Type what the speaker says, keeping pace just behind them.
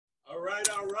All right,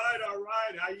 all right, all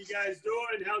right. How you guys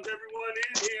doing? How's everyone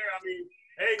in here? I mean,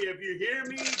 hey, if you hear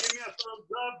me, give me a thumbs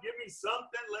up. Give me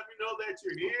something. Let me know that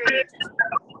you're here.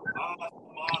 Awesome,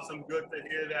 awesome. Good to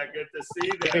hear that. Good to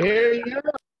see that. I hear you.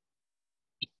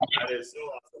 That is so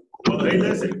awesome. Well, hey,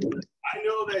 listen, I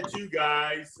know that you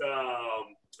guys,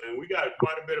 and we got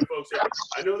quite a bit of folks here.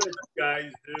 I know that you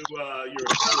guys do your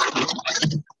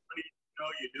accountability.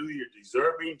 You do your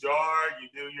deserving jar. You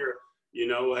do your,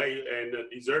 hey, and the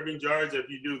deserving jars, if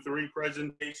you do 3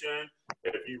 presentations,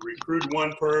 if you recruit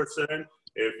 1 person,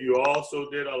 if you also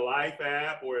did a life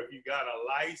app, or if you got a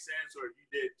license, or if you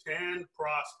did 10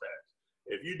 prospects.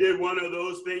 If you did one of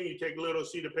those things, you take a little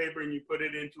sheet of paper and you put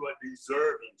it into a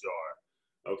deserving jar,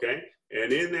 okay?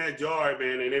 And in that jar,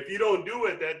 man, and if you don't do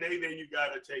it that day, then you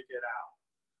got to take it out,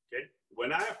 okay?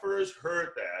 When I first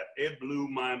heard that, it blew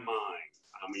my mind.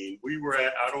 I mean, we were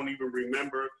at, I don't even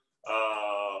remember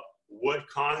what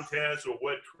contest or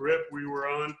what trip we were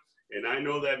on. And I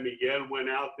know that Miguel went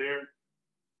out there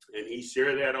and he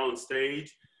shared that on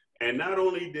stage. And not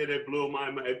only did it blow my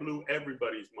mind, it blew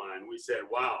everybody's mind. We said,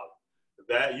 wow,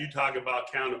 that you talk about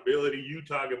accountability, you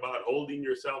talk about holding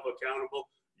yourself accountable,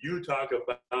 you talk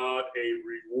about a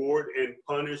reward and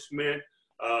punishment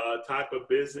type of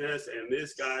business, and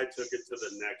this guy took it to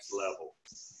the next level.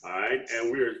 All right,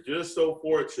 and we are just so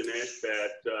fortunate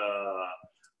that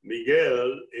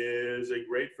Miguel is a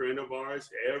great friend of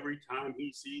ours. Every time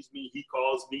he sees me, he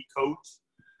calls me coach.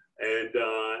 And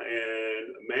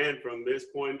man, from this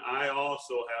point, I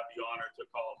also have the honor to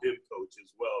call him coach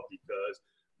as well, because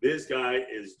this guy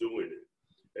is doing it.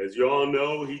 As you all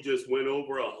know, he just went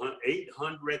over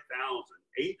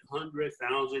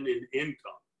 800,000 in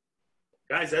income.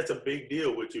 Guys, that's a big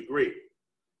deal. Would you agree?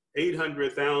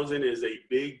 800,000 is a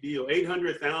big deal.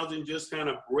 800,000, just kind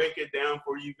of break it down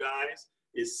for you guys,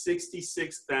 is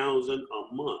 66,000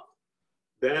 a month.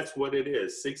 That's what it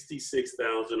is,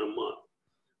 66,000 a month.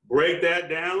 Break that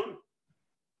down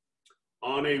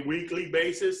on a weekly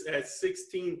basis at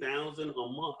 16,000 a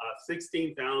month,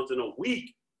 16,000 a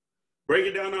week. Break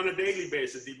it down on a daily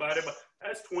basis, divided by,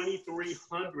 that's $2,300 a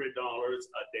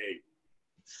day.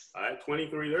 All right,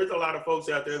 23. There's a lot of folks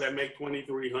out there that make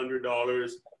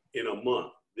 $2,300 in a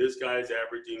month. This guy's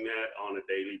averaging that on a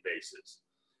daily basis,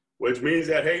 which means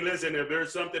that, hey, listen, if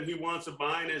there's something he wants to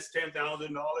buy and it's $10,000, he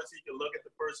can look at the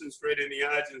person straight in the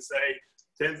eyes and say,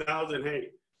 10,000,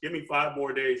 hey, give me 5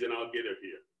 more days and I'll get it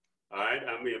here. All right,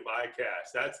 I mean, buy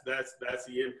cash. That's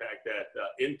the impact that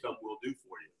income will do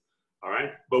for you. All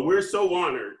right, but we're so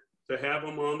honored to have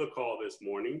him on the call this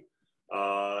morning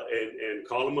and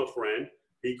call him a friend.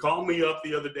 He called me up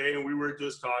the other day and we were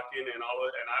just talking, and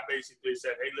I basically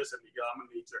said, hey, listen, Miguel, I'm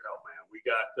gonna need your help, man.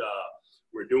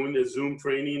 We're doing this Zoom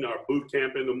training, our boot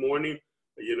camp in the morning.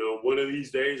 One of these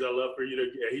days I'd love for you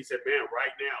to, he said, man,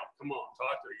 right now, come on,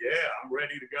 talk to me. Yeah, I'm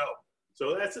ready to go.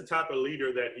 So that's the type of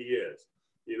leader that he is.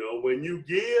 When you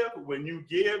give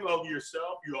of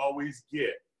yourself, you always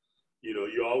get.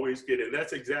 You always get, and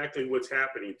that's exactly what's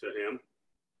happening to him.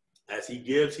 As he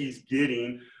gives, he's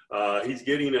getting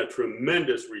a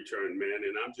tremendous return, man.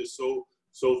 And I'm just so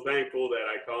thankful that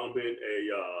I call him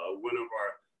one of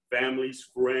our family's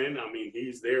friend. I mean,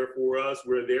 he's there for us.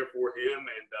 We're there for him,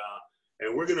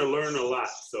 and we're going to learn a lot.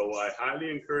 So I highly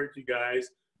encourage you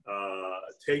guys,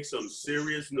 take some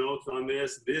serious notes on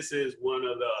this. This is one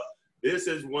of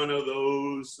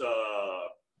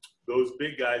those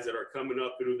big guys that are coming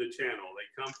up through the channel. They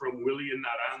come from Willie and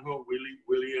Naranjo,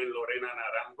 Willie and Lorena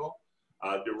Naranjo,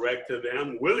 direct to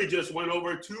them. Willie just went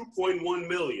over 2.1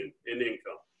 million in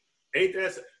income. Ain't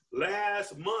that,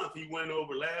 last month he went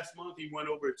over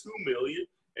 2 million,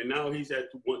 and now he's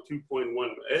at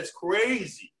 2.1. It's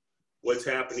crazy what's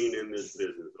happening in this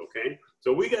business, okay?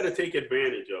 So we got to take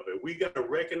advantage of it. We got to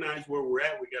recognize where we're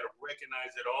at. We got to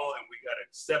recognize it all, and we got to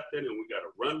accept it, and we got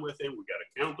to run with it. We got to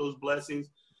count those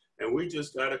blessings, and we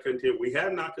just got to continue. We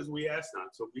have not because we ask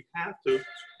not. So we have to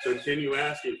continue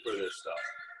asking for this stuff,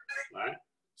 all right?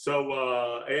 So,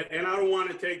 and I don't want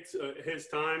to take his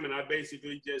time, and I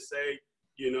basically just say,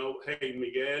 hey,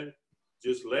 Miguel,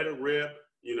 just let it rip,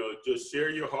 just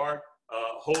share your heart,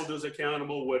 hold us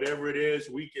accountable, whatever it is,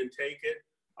 we can take it.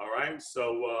 All right.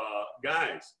 So,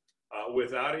 guys,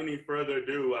 without any further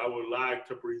ado, I would like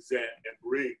to present and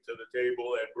bring to the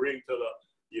table and bring to the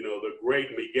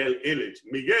great Miguel Illidge.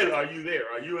 Miguel, are you there?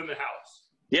 Are you in the house?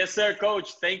 Yes, sir,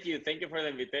 Coach. Thank you. Thank you for the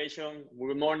invitation.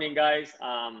 Good morning, guys.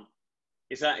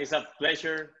 It's a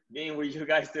pleasure being with you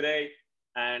guys today.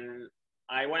 And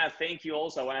I want to thank you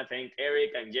also. I want to thank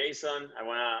Eric and Jason. I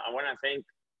want to thank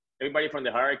everybody from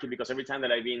the hierarchy, because every time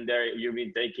that I've been there, you've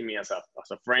been taking me as a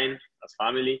friend, as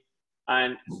family.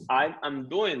 And I'm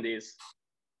doing this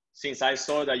since I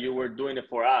saw that you were doing it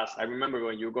for us, I remember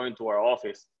when you were going to our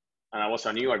office and I was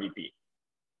a new RVP.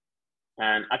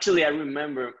 And actually, I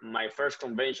remember my first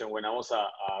convention when I was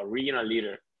a regional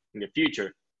leader in the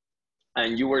future,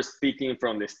 and you were speaking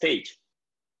from the stage.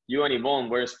 You and Yvonne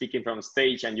were speaking from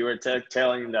stage, and you were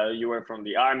telling that you were from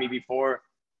the Army before.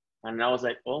 And I was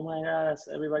like, oh my gosh,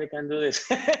 everybody can do this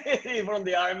from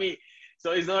the Army.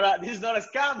 So this is not a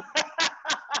scam.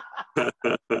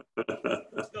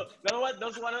 So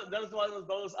those one of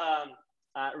those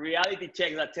reality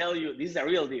checks that tell you this is a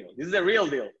real deal. This is a real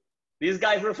deal. This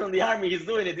guy from the Army, he's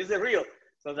doing it. This is real.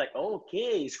 So I was like,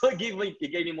 okay. So it gave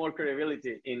me more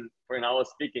credibility when I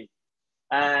was speaking.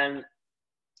 And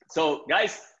so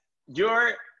guys,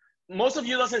 most of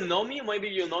you doesn't know me. Maybe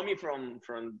you know me from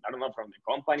I don't know, from the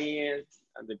company and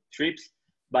the trips,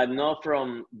 but not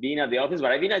from being at the office.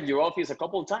 But I've been at your office a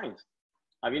couple of times.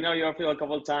 I've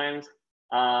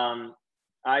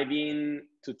been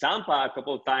to Tampa a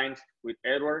couple of times with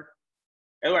Edward.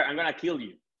 Edward, I'm gonna kill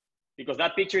you. Because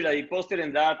that picture that he posted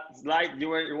in that slide, you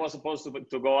was supposed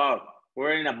to go out.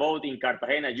 We're in a boat in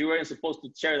Cartagena. You weren't supposed to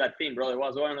share that thing, brother.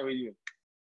 What's going on with you?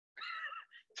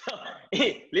 So,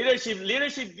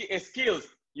 leadership skills.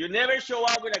 You never show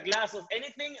up with a glass of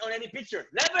anything on any picture.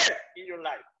 Never in your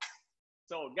life.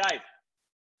 So, guys,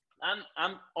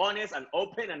 I'm honest and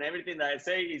open, and everything that I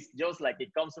say is just like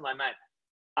it comes to my mind.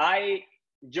 I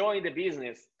joined the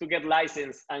business to get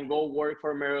licensed and go work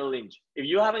for Merrill Lynch. If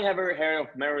you haven't ever heard of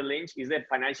Merrill Lynch, it's the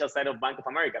financial side of Bank of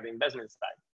America, the investment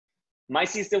side. My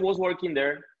sister was working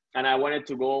there, and I wanted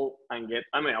to go and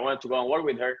work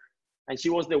with her, and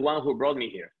she was the one who brought me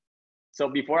here. So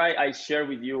before I share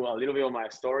with you a little bit of my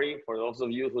story, for those of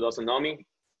you who doesn't know me,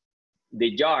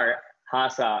 the jar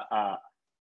has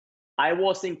I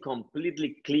wasn't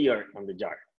completely clear on the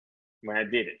jar when I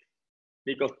did it,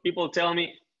 because people tell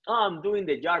me, oh, I'm doing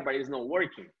the jar, but it's not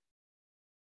working.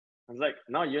 I was like,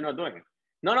 no, you're not doing it.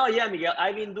 No, yeah, Miguel,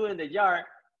 I've been doing the jar,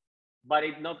 but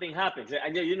nothing happens.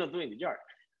 You're not doing the jar.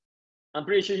 I'm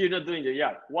pretty sure you're not doing the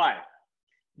jar. Why?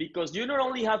 Because you not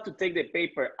only have to take the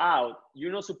paper out,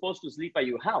 you're not supposed to sleep at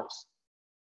your house.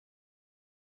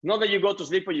 Not that you go to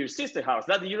sleep at your sister's house.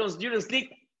 That you don't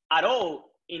sleep at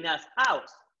all in a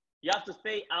house. You have to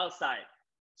stay outside.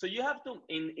 So you have to,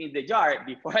 in the jar,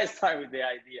 before I start with the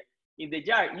idea, in the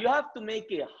jar, you have to make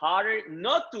it harder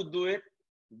not to do it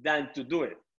than to do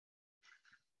it.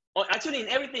 Or actually, in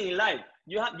everything in life,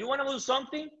 you want to do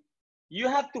something, you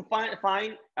have to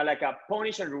find like a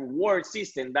punish and reward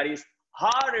system that is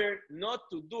harder not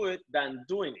to do it than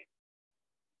doing it.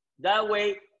 That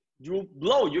way, you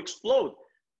explode.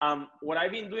 What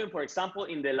I've been doing, for example,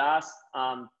 in the last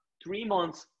 3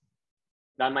 months,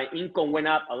 that my income went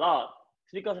up a lot,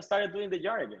 it's because I started doing the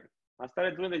jar again. I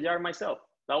started doing the jar myself.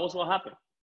 That was what happened.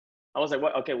 I was like,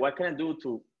 what can I do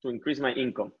to increase my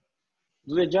income?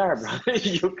 Do the jar, bro.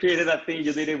 You created that thing,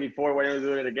 you did it before, why don't you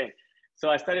do it again? So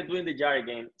I started doing the jar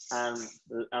again.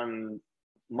 And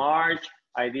March,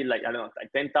 I did like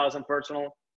 10,000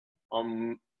 personal.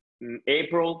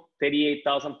 April,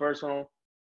 38,000 personal.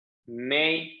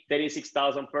 May,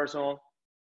 36,000 personal.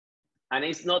 And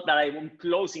it's not that I'm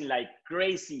closing like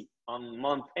crazy on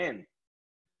month end.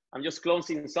 I'm just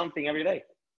closing something every day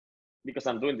because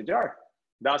I'm doing the jar.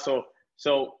 That's all.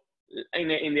 So in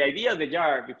the idea of the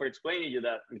jar, before explaining you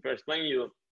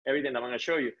everything that I'm going to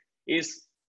show you, is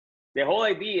the whole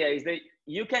idea is that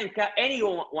you can, any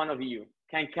one of you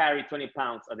can carry 20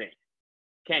 pounds a day.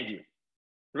 Can you?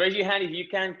 Raise your hand if you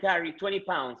can carry 20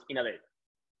 pounds in a day.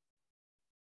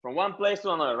 From one place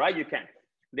to another, right? You can.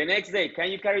 The next day,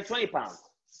 can you carry 20 pounds?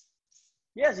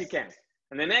 Yes, you can.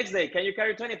 And the next day, can you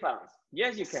carry 20 pounds?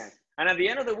 Yes, you can. And at the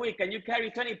end of the week, can you carry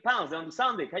 20 pounds? On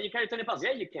Sunday, can you carry 20 pounds?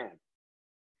 Yeah, you can.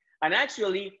 And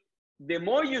actually, the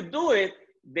more you do it,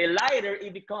 the lighter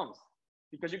it becomes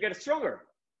because you get stronger.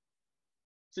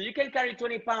 So you can carry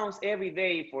 20 pounds every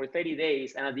day for 30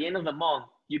 days. And at the end of the month,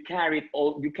 you carry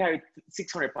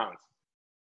 600 pounds.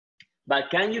 But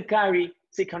can you carry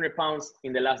 600 pounds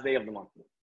in the last day of the month?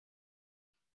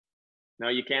 No,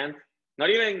 you can't. Not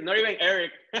even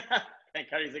Eric can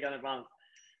carry 600 pounds.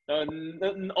 So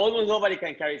almost nobody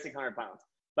can carry 600 pounds.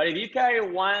 But if you carry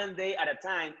one day at a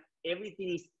time, everything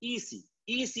is easy.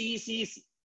 Easy.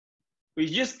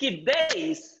 If you skip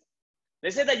days,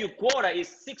 let's say that your quota is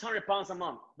 600 pounds a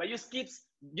month, but you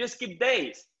skip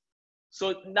days.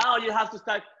 So now you have to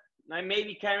start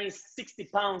maybe carrying 60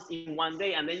 pounds in one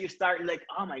day, and then you start like,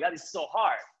 oh my God, it's so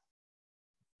hard.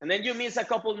 And then you miss a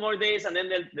couple more days, and then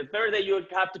the third day you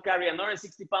have to carry another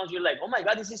 60 pounds. You're like, oh my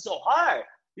God, this is so hard.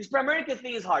 This Primerica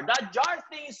thing is hard. That jar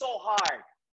thing is so hard.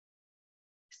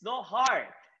 It's not hard.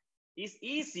 It's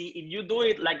easy if you do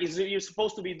it like you're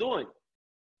supposed to be doing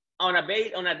on a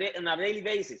daily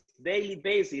basis. Daily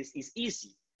basis is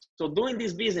easy. So doing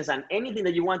this business and anything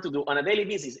that you want to do on a daily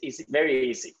basis is very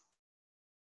easy.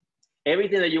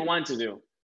 Everything that you want to do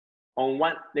on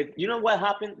one, you know what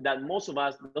happened? That most of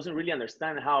us doesn't really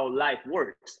understand how life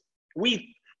works.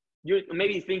 You're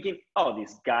maybe thinking, oh,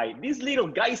 this little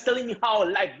guy is telling me how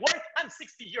life works. I'm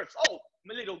 60 years old,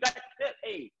 my little guy.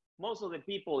 Hey, most of the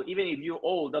people, even if you're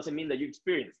old, doesn't mean that you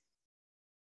experience.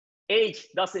 Age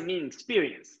doesn't mean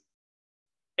experience.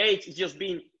 Age is just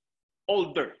being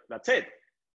older, that's it.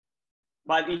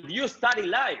 But if you study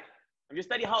life, if you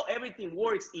study how everything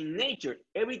works in nature,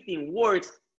 everything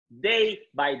works day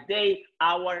by day,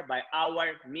 hour by hour,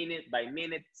 minute by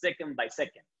minute, second by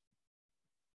second.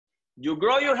 You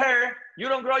grow your hair, you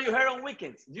don't grow your hair on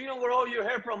weekends. You don't grow your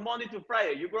hair from Monday to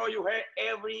Friday. You grow your hair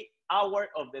every hour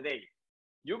of the day.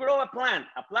 You grow a plant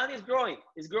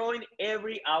is growing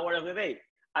every hour of the day.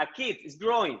 A kid is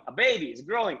growing, a baby is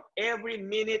growing every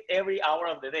minute, every hour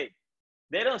of the day.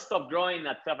 They don't stop growing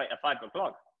at 5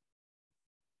 o'clock.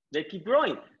 They keep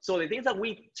growing. So the things that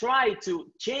we try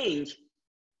to change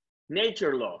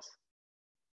nature laws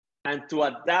and to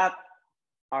adapt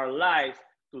our lives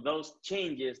to those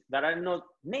changes that are not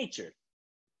nature.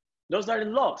 Those are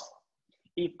laws.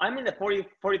 If I'm in the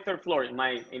 43rd floor in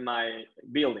my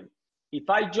building, if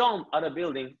I jump out of a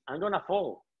building, I'm gonna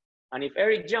fall. And if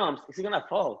Eric jumps, he's gonna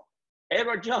fall.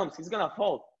 Edward jumps, he's gonna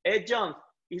fall. Ed jumps,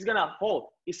 he's gonna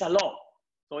fall. It's a law.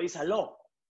 So it's a law.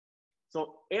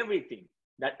 So everything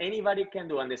that anybody can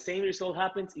do and the same result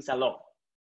happens is a law.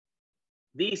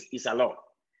 This is a law.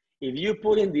 If you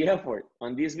put in the effort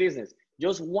on this business,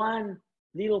 just one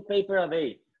little paper a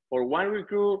day for one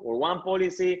recruit or one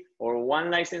policy or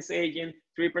one licensed agent,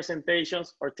 3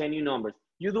 presentations or 10 new numbers.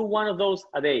 You do one of those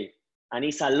a day and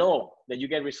it's a law that you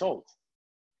get results.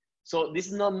 So this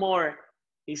is not more,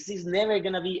 this is never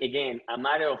gonna be again a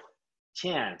matter of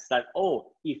chance that,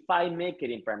 oh, if I make it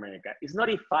in Primerica. It's not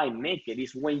if I make it,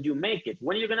 it's when you make it.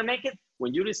 When are you gonna make it?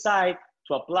 When you decide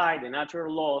to apply the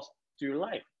natural laws to your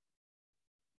life.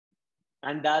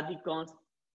 And that becomes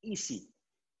easy.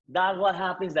 That's what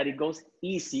happens, that it goes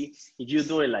easy if you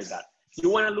do it like that. You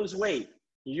wanna lose weight.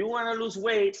 You wanna lose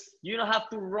weight, you don't have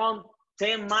to run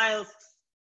 10 miles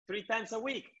 3 times a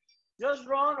week. Just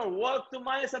run or walk 2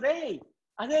 miles a day.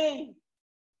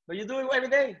 But you do it every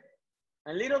day.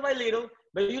 And little by little,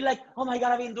 but you're like, oh my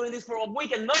God, I've been doing this for a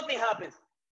week and nothing happens.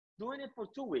 Doing it for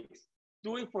 2 weeks,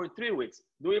 do it for 3 weeks,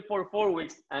 do it for 4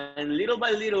 weeks, and little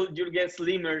by little, you'll get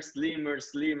slimmer.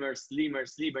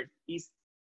 It's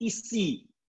easy.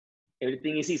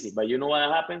 Everything is easy, but you know what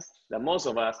happens? That most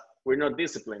of us, we're not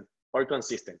disciplined or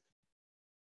consistent.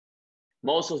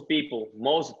 Most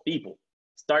people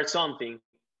start something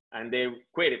and they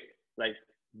quit it like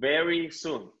very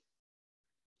soon.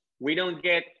 We don't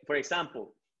get, for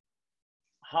example,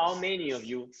 how many of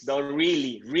you don't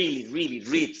really read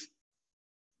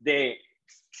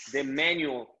the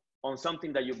manual on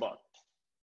something that you bought?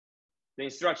 The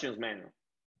instructions manual.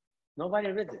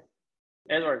 Nobody reads it.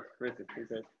 Edward reads it. He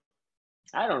says,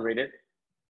 I don't read it.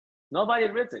 Nobody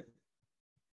reads it.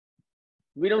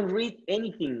 We don't read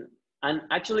anything. And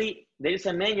actually, there is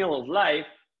a manual of life.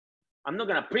 I'm not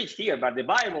gonna preach here, but the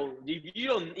Bible, if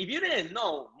you didn't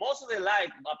know, most of the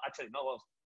life, actually no,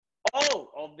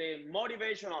 all of the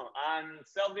motivational and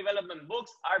self-development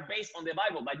books are based on the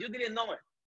Bible, but you didn't know it.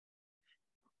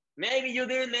 Maybe you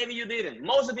did, maybe you didn't.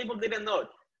 Most of the people didn't know it.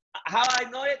 How I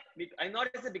know it? I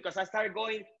noticed it because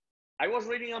I was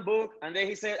reading a book, and then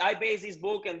he said, I base this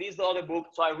book and this other book.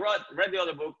 So I read the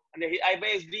other book, and then I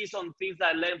based this on things that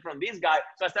I learned from this guy.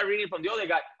 So I started reading from the other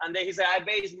guy, and then he said, I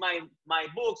based my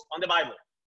books on the Bible.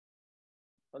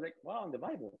 I was like, wow, on the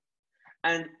Bible.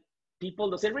 And people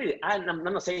doesn't read it. I'm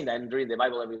not saying that I'm reading the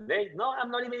Bible every day. No,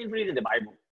 I'm not even reading the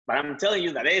Bible. But I'm telling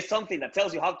you that there is something that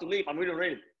tells you how to live, and we don't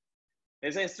read it.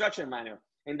 There's an instruction manual.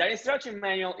 And that instruction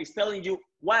manual is telling you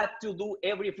what to do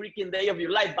every freaking day of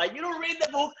your life. But you don't read the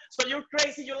book, so you're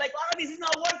crazy. You're like, oh, this is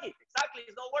not working. Exactly,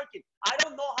 it's not working. I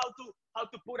don't know how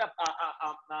to put a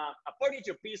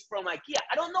furniture piece from IKEA.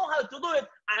 I don't know how to do it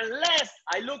unless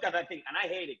I look at that thing, and I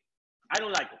hate it. I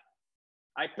don't like it.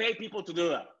 I pay people to do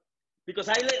that. Because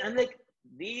I'm like,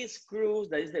 these screws,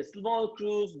 that is the small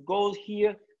screws, goes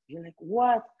here. You're like,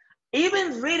 what?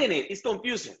 Even reading it is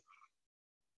confusing.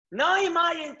 Now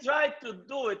imagine trying to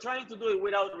do it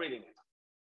without reading it.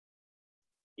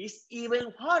 It's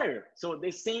even harder. So the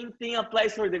same thing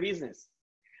applies for the business.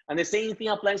 And the same thing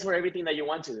applies for everything that you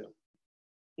want to do.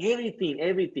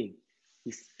 Everything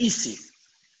is easy.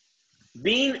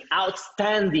 Being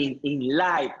outstanding in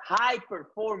life, high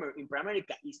performer in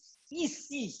Primerica is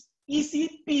easy.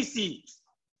 Easy peasy.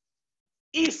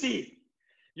 Easy.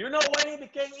 You know when it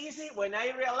became easy? When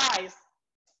I realized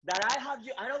that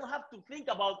I don't have to think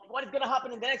about what is going to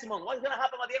happen in the next month, what is going to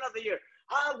happen at the end of the year,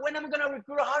 when I'm going to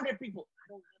recruit 100 people. I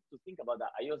don't have to think about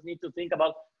that. I just need to think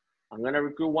about, I'm going to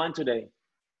recruit one today,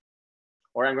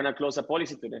 or I'm going to close a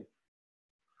policy today.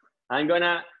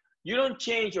 You don't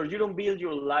change or you don't build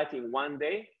your life in one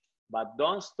day, but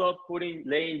don't stop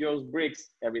laying your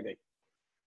bricks every day.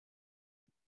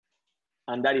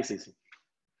 And that is easy.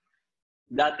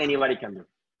 That anybody can do.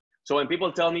 So when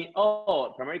people tell me,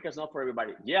 oh, Primerica is not for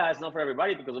everybody. Yeah, it's not for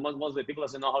everybody because most of the people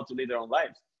doesn't know how to lead their own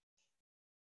lives.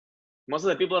 Most of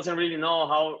the people doesn't really know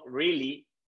how really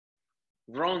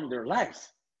run their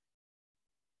lives.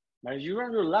 But if you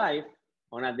run your life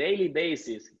on a daily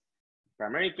basis,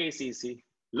 Primerica is easy,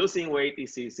 losing weight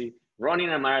is easy,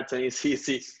 running a marathon is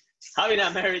easy, having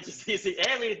a marriage is easy,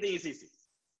 everything is easy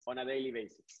on a daily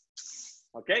basis.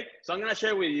 Okay, so I'm gonna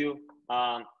share with you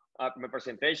my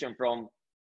presentation from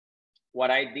what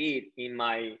I did since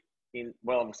I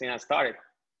started.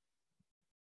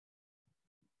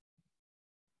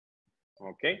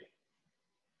 Okay,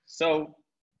 so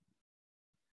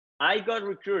I got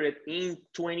recruited in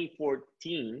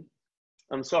 2014.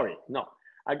 I'm sorry, no,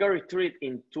 I got recruited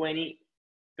in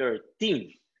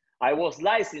 2013. I was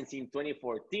licensed in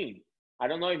 2014. I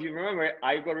don't know if you remember,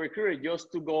 I got recruited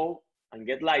just to go and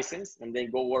get licensed and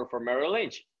then go work for Merrill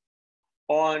Lynch.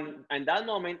 And that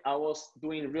moment, I was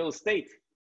doing real estate.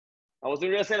 I was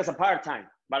doing real estate as a part-time,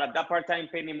 but at that part-time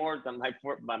paid me more than my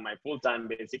full-time,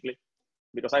 basically,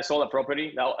 because I sold a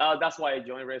property. That's why I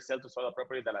joined real estate, to sell a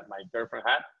property that my girlfriend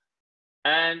had.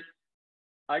 And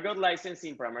I got licensed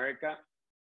in Primerica.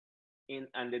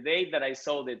 And the day that I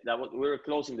sold it, we were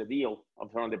closing the deal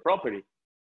from the property,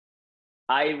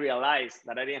 I realized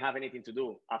that I didn't have anything to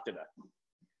do after that.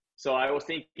 So I was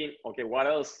thinking, okay, what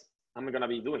else am I gonna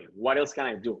be doing? What else can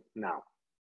I do now?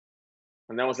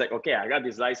 And then I was like, okay, I got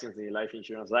this license, the life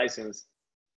insurance license.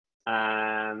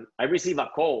 And I received a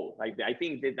call. Like, I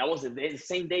think that was the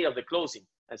same day of the closing.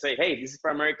 I say, hey, this is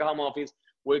Primerica home office.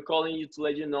 We're calling you to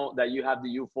let you know that you have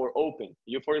the U4 open.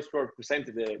 U4 is for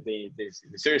presented the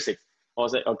Series 6. I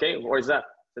was like, okay, where is that?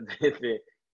 The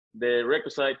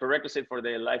prerequisite for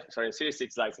the Series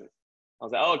 6 license. I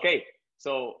was like, oh, okay.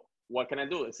 So what can I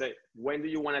do? I say, when do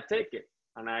you want to take it?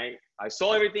 And I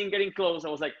saw everything getting close. I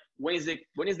was like, when is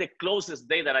the closest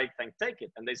day that I can take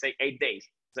it? And they say 8 days.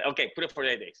 I say, okay, put it for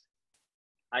 8 days.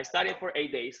 I studied for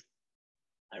 8 days.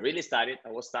 I really studied. I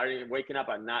was waking up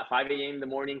at 5 a.m. in the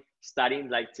morning, studying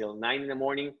like till 9 in the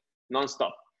morning,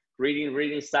 nonstop.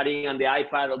 Reading, studying on the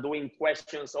iPad or doing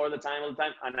questions all the time.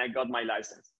 And I got my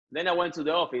license. Then I went to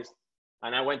the office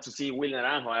and I went to see Willie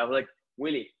Naranjo. I was like,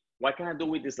 Willie, what can I do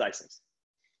with this license?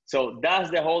 So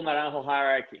that's the whole Naranjo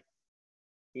hierarchy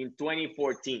in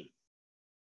 2014.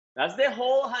 That's the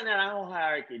whole Naranjo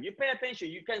hierarchy. If you pay attention,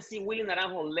 you can see Willie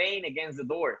Naranjo laying against the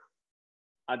door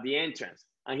at the entrance.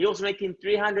 And he was making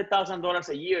 $300,000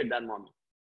 a year that moment,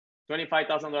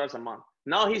 $25,000 a month.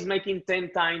 Now he's making 10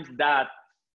 times that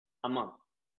a month.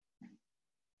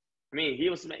 I mean, he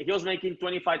was making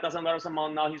 $25,000 a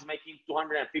month. Now he's making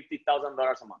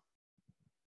 $250,000 a month.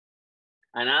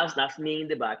 And that's me in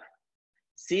the back,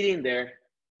 sitting there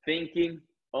thinking,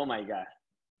 oh my God,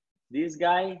 this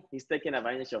guy is taking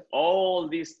advantage of all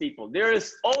these people. They're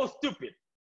all stupid.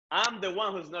 I'm the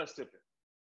one who's not stupid.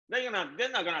 They're not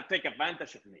gonna take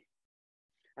advantage of me.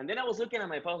 And then I was looking at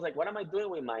my phone. I was like, what am I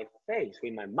doing with my face,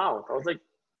 with my mouth? I was like,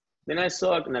 then I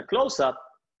saw in a close-up,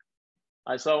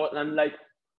 and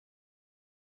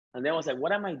then I was like,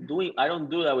 what am I doing? I don't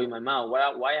do that with my mouth.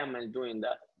 Why am I doing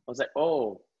that? I was like,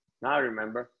 oh, now I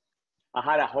remember. I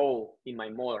had a hole in my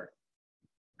molar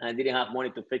and I didn't have money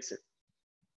to fix it.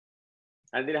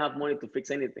 I didn't have money to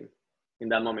fix anything in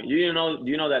that moment. Do you know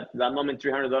that moment,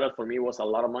 $300 for me was a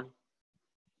lot of money?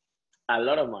 A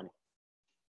lot of money.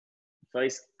 So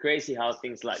it's crazy how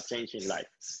things like change in life.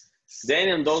 Then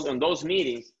in those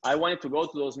meetings, I wanted to go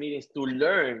to those meetings to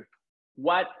learn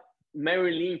what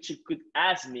Merrill Lynch could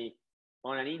ask me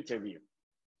on an interview.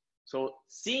 So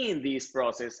seeing this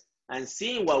process and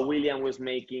seeing what William was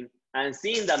making and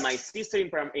seeing that my sister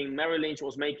in Merrill Lynch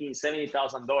was making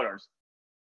 $70,000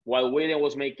 while William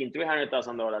was making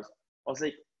 $300,000, I was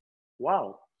like,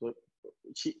 wow, so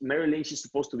Merrill Lynch is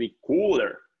supposed to be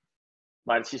cooler,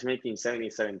 but she's making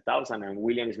 $77,000 and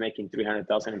William is making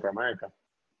 $300,000 in Primerica.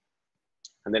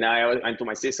 And then I went to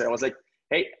my sister. I was like,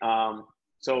 hey,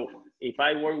 so if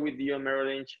I work with you in Merrill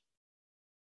Lynch,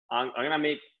 I'm gonna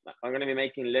be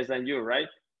making less than you, right?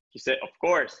 She said, of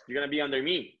course, you're gonna be under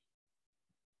me.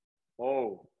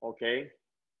 Oh, okay.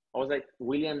 I was like,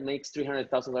 William makes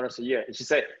 $300,000 a year. And she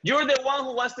said, you're the one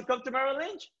who wants to come to Merrill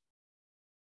Lynch?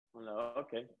 I'm like,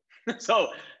 okay. so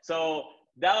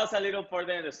that was a little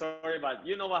further in the story, but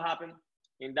you know what happened?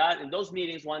 In those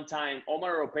meetings one time,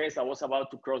 Omar Oropesa was about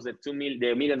to cross the $1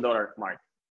 million mark.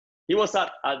 He was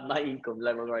at my income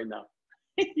level right now.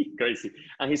 Crazy.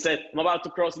 And he said, I'm about to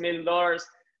cross $1 million.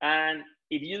 And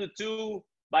if you do 2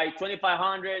 by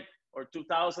 2,500 or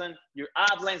 2,000, your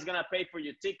upline is going to pay for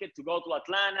your ticket to go to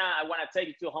Atlanta. I want to take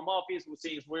you to a home office.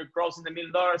 Since we're crossing the $1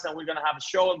 million and we're going to have a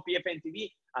show on PFN TV,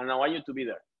 and I want you to be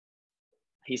there.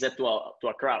 He said to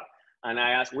a crowd. And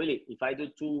I asked Willie, if I do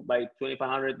 2 by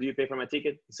 2,500, do you pay for my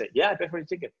ticket? He said, yeah, I pay for your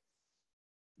ticket.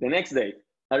 The next day,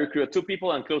 I recruited 2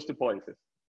 people and closed 2 policies.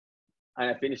 And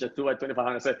I finished at 2 by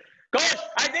 2,500. I said, Coach,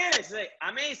 I did it. He said,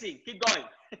 amazing, keep going.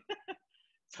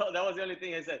 So that was the only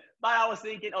thing I said. But I was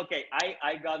thinking, okay,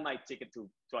 I got my ticket to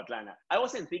Atlanta. I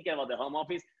wasn't thinking about the home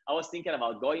office. I was thinking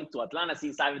about going to Atlanta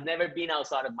since I've never been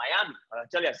outside of Miami.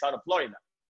 Actually, outside of Florida.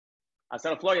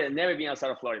 Outside of Florida, I've never been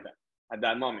outside of Florida at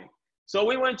that moment. So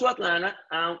we went to Atlanta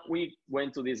and we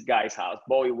went to this guy's house,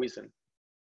 Bowie Wilson.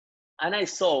 And I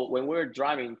saw when we were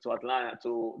driving to Atlanta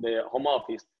to the home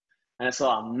office, and I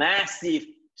saw a massive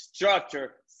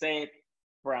structure saying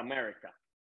Primerica.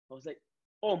 I was like,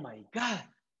 oh my God,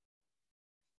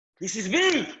 this is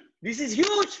big. This is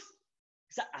huge.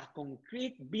 It's a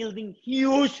concrete building,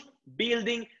 huge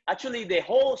building. Actually, the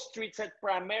whole street said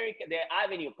Primerica, the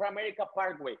avenue, Primerica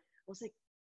Parkway. I was like,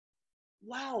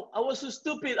 wow, I was so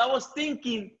stupid. I was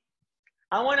thinking,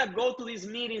 I want to go to these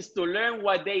meetings to learn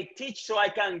what they teach so I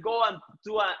can go and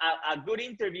do a good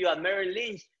interview at Merrill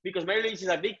Lynch, because Merrill Lynch is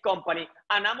a big company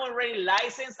and I'm already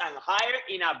licensed and hired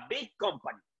in a big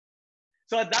company.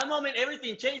 So at that moment,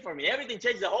 everything changed for me. Everything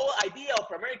changed. The whole idea of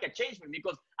Primerica changed for me,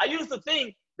 because I used to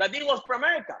think that it was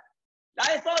Primerica.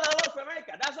 I thought that was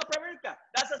Primerica. That's not Primerica.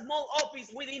 That's a small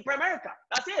office within Primerica.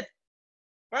 That's it.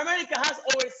 Primerica has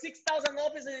over 6,000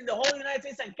 offices in the whole United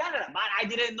States and Canada. But I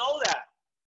didn't know that.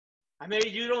 And maybe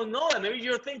you don't know that. Maybe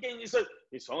you're thinking,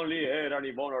 it's only Ed and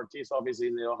Yvonne Ortiz office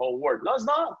in the whole world. No, it's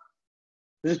not.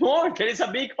 There's more. There is a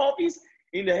big office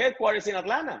in the headquarters in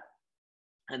Atlanta.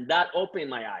 And that opened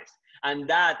my eyes. And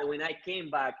that, when I came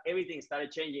back, everything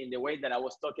started changing in the way that I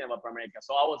was talking about Primerica.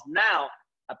 So I was now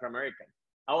a Primerican.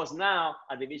 I was now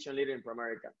a division leader in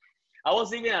Primerica. I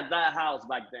was living at that house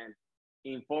back then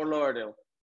in Fort Lauderdale.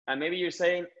 And maybe you're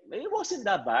saying, maybe it wasn't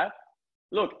that bad.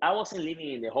 Look, I wasn't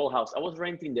living in the whole house. I was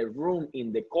renting the room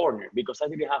in the corner because I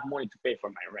didn't have money to pay for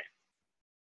my rent.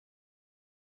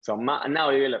 So now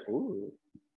you're like, ooh,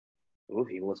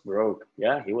 he was broke.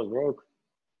 Yeah, he was broke.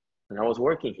 And I was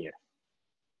working here.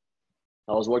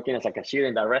 I was working as a cashier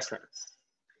in that restaurant.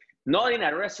 Not in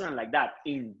a restaurant like that,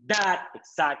 in that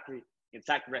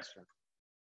exact restaurant.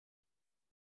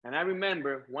 And I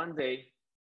remember one day,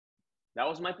 that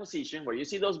was my position, where you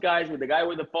see those guys with the guy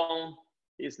with the phone.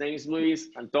 His name is Luis.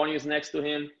 Antonio is next to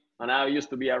him. And I used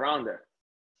to be around there.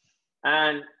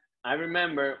 And I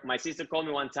remember my sister called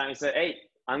me one time and said, hey,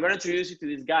 I'm going to introduce you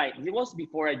to this guy. It was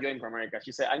before I joined Primerica.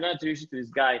 She said, I'm going to introduce you to this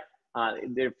guy.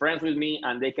 They're friends with me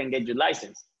and they can get you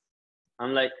licensed.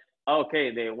 I'm like,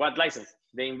 okay, what license?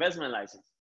 The investment license.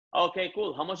 Okay,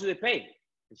 cool. How much do they pay?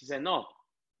 And she said, no,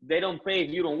 they don't pay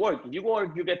if you don't work. If you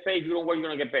work, you get paid. If you don't work, you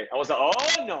don't get paid. I was like,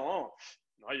 oh, no.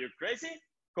 Are you crazy?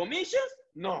 Commissions?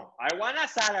 No, I want a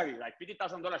salary, like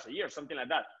 $50,000 a year, something like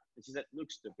that. And she said,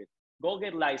 look, stupid. Go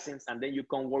get licensed and then you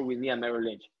come work with me at Merrill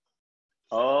Lynch.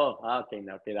 Oh,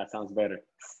 okay, that sounds better.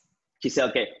 She said,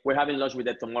 okay, we're having lunch with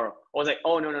them tomorrow. I was like,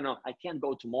 oh, no, I can't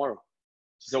go tomorrow.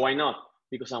 She said, why not?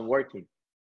 Because I'm working.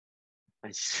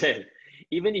 And she said,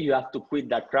 even if you have to quit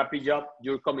that crappy job,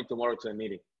 you're coming tomorrow to the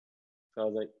meeting. So I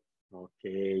was like,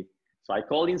 okay. So I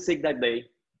called in sick that day.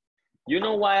 You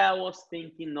know why I was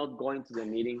thinking not going to the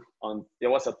meeting it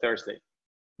was a Thursday?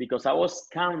 Because I was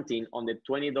counting on the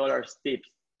 $20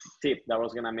 tip that I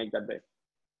was gonna make that day.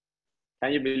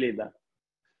 Can you believe that?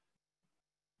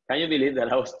 Can you believe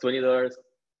that I was $20?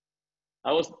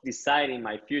 I was deciding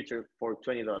my future for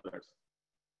 $20.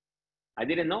 I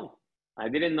didn't know.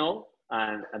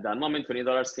 And at that moment,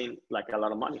 $20 seemed like a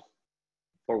lot of money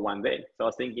for one day. So I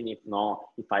was thinking,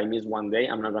 if I miss one day,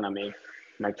 I'm not gonna make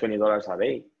my $20 a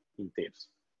day in tips.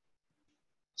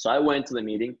 So I went to the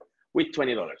meeting with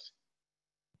 $20.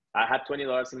 I had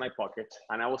 $20 in my pocket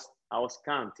and I was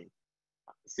counting.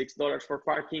 $6 for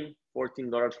parking,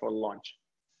 $14 for lunch.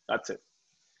 That's it.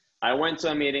 I went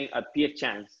to a meeting at P.F.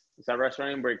 Chang's. It's a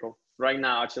restaurant in Brickell, right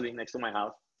now, actually, next to my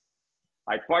house.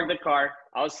 I parked the car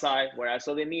outside where I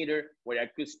saw the meter, where I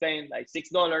could spend like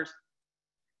 $6.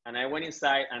 And I went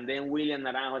inside, and then William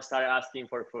Naranjo started asking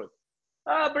for food.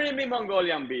 Bring me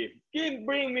Mongolian beef.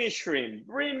 Bring me shrimp.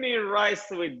 Bring me rice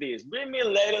with this. Bring me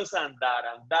lettuce and that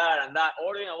and that and that.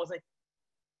 Ordering. I was like,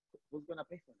 who's gonna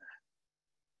pay for that?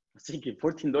 I was thinking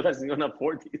 $14 is gonna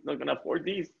afford this. Not gonna afford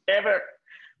this ever.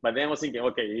 But then I was thinking,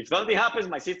 okay, if something happens,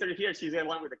 my sister here, she's the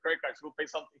one with the credit card. She'll pay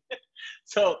something.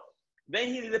 So then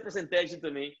he did the presentation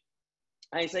to me.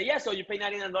 And he said, yeah, so you pay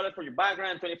 $99 for your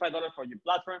background, $25 for your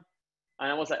platform.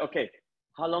 And I was like, okay,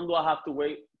 how long do I have to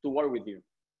wait to work with you?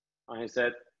 And he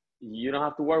said, you don't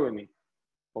have to work with me.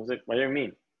 I was like, what do you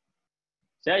mean?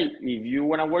 Say, if you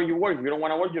want to work, you work. If you don't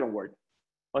want to work, you don't work.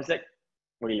 I was like,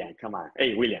 William, come on.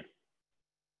 Hey, William,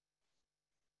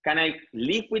 can I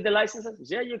live with the licenses?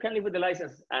 Yeah, you can live with the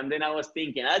license. And then I was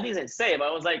thinking, I didn't say it, but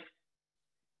I was like,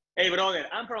 hey, brother,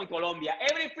 I'm from Colombia.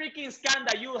 Every freaking scam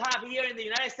that you have here in the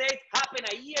United States happened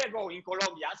a year ago in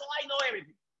Colombia. So I know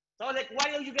everything. So I was like, what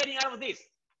are you getting out of this?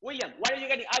 William, what are you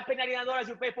getting? I pay $99,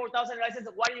 you pay $4,000 license.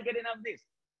 What are you getting out of this?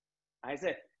 I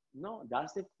said, no,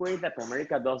 that's the way that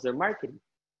Primerica does their marketing.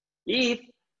 If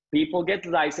people get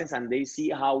licensed and they see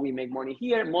how we make money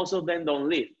here, most of them don't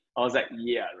leave. I was like,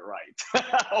 yeah, right.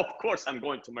 Of course, I'm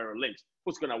going to Merrill Lynch.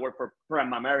 Who's going to work for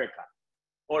Primerica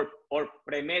or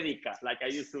Primerica, like I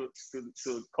used to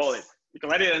call it?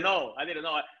 Because I didn't know.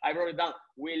 I wrote it down.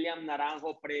 William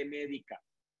Naranjo Primerica.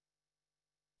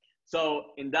 So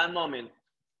in that moment,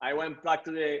 I went back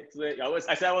to the I was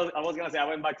going to say I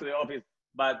went back to the office,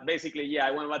 but basically, yeah,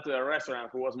 I went back to the restaurant,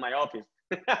 who was my office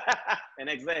the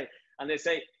next day. And they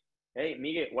say, hey,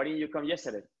 Miguel, why didn't you come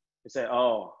yesterday? He said,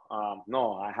 oh,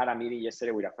 no, I had a meeting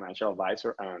yesterday with a financial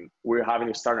advisor and we're having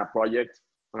to start a project.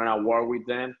 I'm going to work with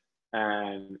them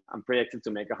and I'm projected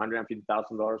to make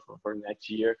 $150,000 for next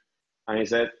year. And he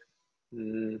said,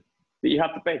 do you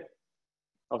have to pay?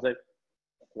 I was like,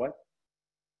 what?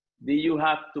 Do you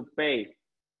have to pay?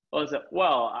 I was like,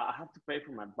 well, I have to pay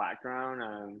for my background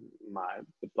and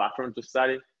the platform to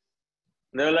study.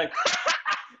 And they were like,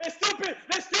 it's stupid,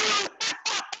 let's do it.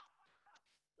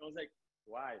 I was like,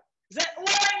 why? He said, when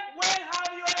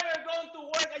have you ever gone to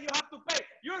work and you have to pay?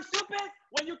 You're stupid.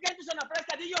 When you came to Zona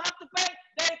Fresca, did you have to pay?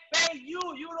 They pay you.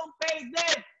 You don't pay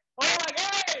them. Oh my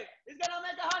God, he's gonna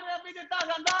make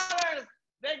 $150,000.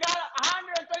 They got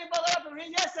 $125 from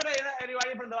him yesterday. And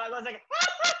everybody from the back was like,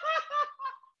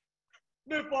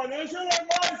 the financial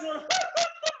advisor.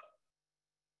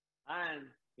 And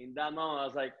in that moment, I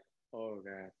was like, oh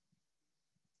God,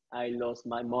 I lost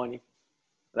my money.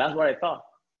 That's what I thought.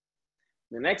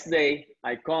 The next day,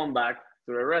 I come back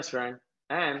to the restaurant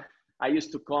and I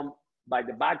used to come by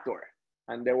the back door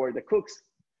and they were the cooks.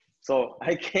 So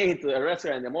I came to the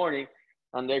restaurant in the morning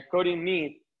and they're cutting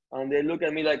meat and they look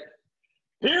at me like,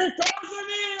 here comes the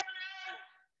meat!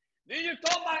 Did you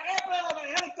call my airplane or my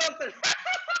helicopter?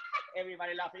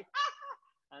 Everybody laughing.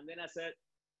 And then I said,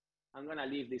 I'm gonna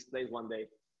leave this place one day.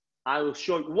 I will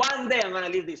show you. One day I'm going to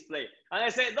leave this place. And I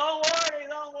said, don't worry,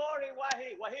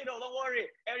 Wahito, don't worry.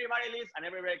 Everybody leaves and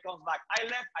everybody comes back. I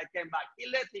left, I came back. He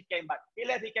left, he came back. He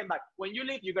left, he came back. When you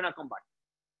leave, you're going to come back.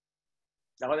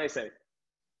 That's what they said.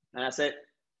 And I said,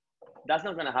 that's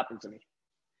not going to happen to me.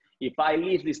 If I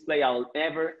leave this place, I'll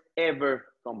never, ever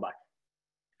come back.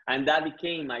 And that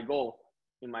became my goal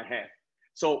in my head.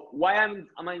 So why am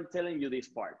I telling you this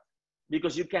part?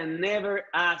 Because you can never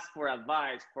ask for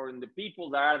advice from the people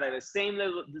that are at the same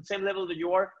level that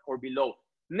you are or below.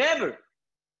 Never,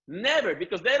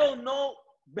 because they don't know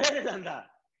better than that.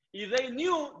 If they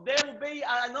knew, they would be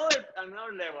at another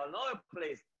level, another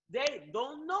place. They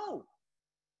don't know.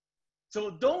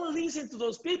 So don't listen to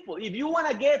those people. If you want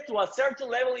to get to a certain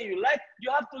level in your life,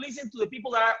 you have to listen to the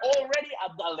people that are already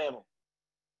at that level.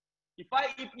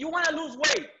 If you want to lose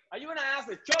weight, are you going to ask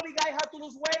the chubby guy how to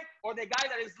lose weight or the guy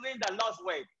that is slim that lost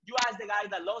weight? You ask the guy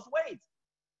that lost weight.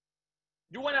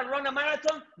 You want to run a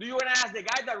marathon? Do you want to ask the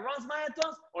guy that runs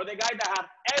marathons or the guy that has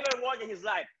ever walked in his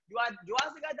life? You ask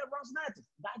the guy that runs marathons.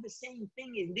 That's the same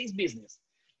thing in this business.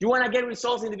 You want to get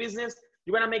results in the business?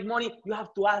 You want to make money? You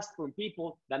have to ask from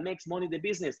people that makes money in the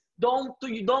business.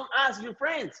 You don't ask your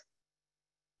friends.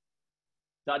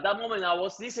 So at that moment, I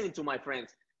was listening to my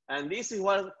friends. And this is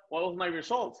what was my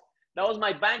results. That was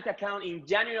my bank account in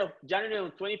January of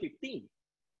 2015.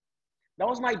 That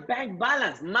was my bank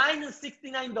balance, minus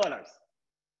 $69.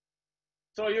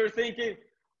 So you're thinking,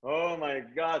 oh my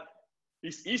God,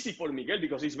 it's easy for Miguel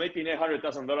because he's making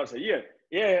 $800,000 a year.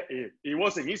 Yeah, it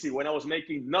wasn't easy when I was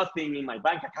making nothing in my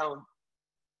bank account.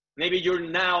 Maybe you're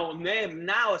now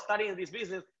starting this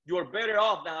business, you're better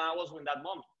off than I was in that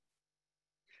moment.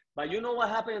 But you know what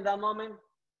happened in that moment?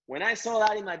 When I saw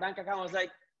that in my bank account, I was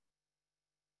like,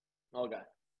 oh God,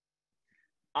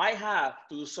 I have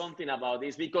to do something about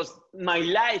this because my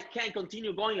life can't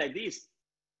continue going like this.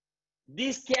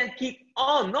 This can't keep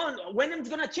on. No, when it's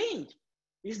gonna change?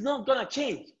 It's not gonna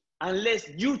change unless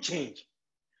you change.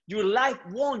 Your life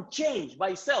won't change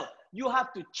by itself. You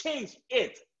have to change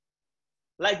it.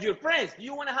 Like your friends,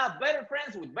 you want to have better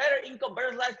friends with better income,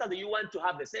 better lifestyle, that you want to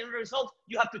have the same results,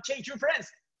 you have to change your friends.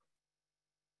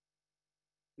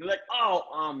 You're like,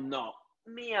 oh, no.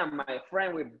 Me and my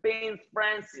friend, we've been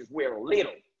friends since we were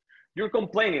little. You're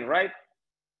complaining, right?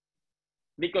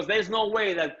 Because there's no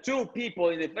way that two people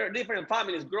in the different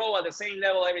families grow at the same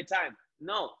level every time.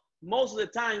 No, most of the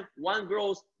time, one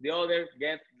grows, the other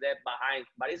gets left behind.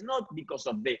 But it's not because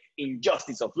of the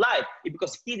injustice of life. It's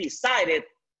because he decided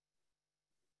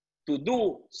to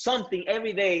do something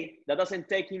every day that doesn't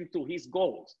take him to his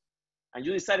goals. And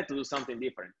you decided to do something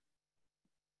different.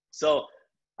 So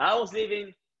I was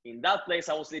living in that place.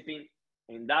 I was sleeping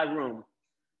in that room.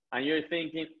 And you're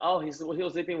thinking, oh, he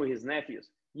was sleeping with his nephews.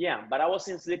 Yeah, but I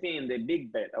wasn't sleeping in the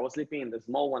big bed. I was sleeping in the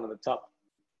small one at the top.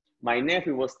 My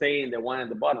nephew was staying in the one at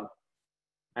the bottom.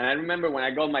 And I remember when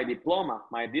I got my diploma,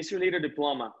 my district leader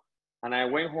diploma, and I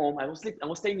went home, I was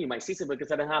staying with my sister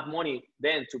because I didn't have money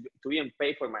then to even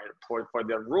pay for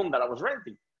the room that I was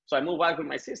renting. So I moved back with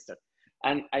my sister.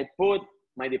 And I put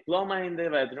my diploma in the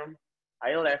bedroom.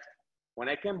 I left. When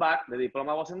I came back, the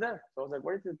diploma wasn't there. So I was like,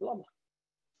 where's the diploma?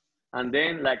 And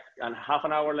then and half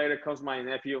an hour later comes my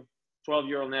nephew,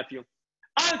 12-year-old nephew.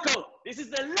 Uncle, this is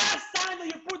the last time that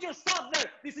you put your stuff there.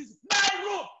 This is my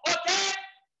room, okay?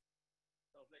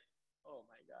 So I was like, oh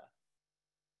my God.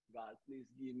 God, please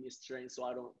give me strength so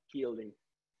I don't kill him.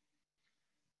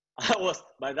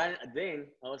 But then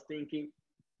I was thinking,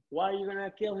 why are you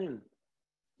gonna kill him?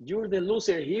 You're the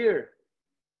loser here.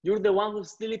 You're the one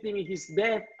who's sleeping in his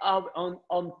bed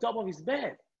on top of his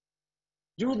bed.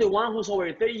 You're the one who's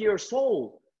over 30 years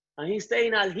old and he's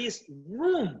staying at his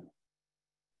room.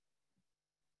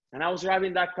 And I was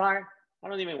driving that car. I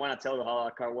don't even want to tell you how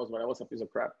that car was, but it was a piece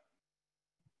of crap.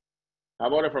 I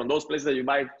bought it from those places that you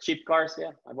buy cheap cars.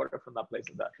 Yeah, I bought it from that place.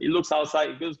 It looks outside,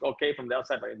 it looks okay from the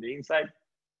outside, but in the inside,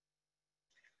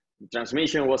 the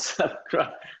transmission was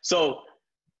crap. So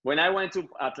when I went to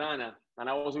Atlanta and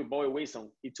I was with Bobby Wilson,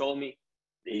 he told me,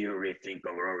 do you really think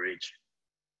of Grow Rich?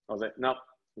 I was like, no.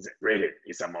 He said, really,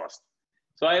 it's a must.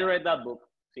 So I read that book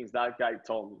since that guy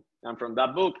told me. And from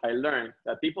that book, I learned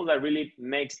that people that really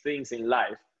make things in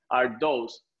life are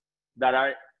those that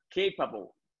are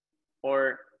capable,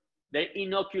 or they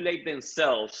inoculate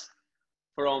themselves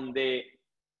from the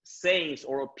sayings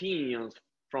or opinions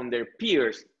from their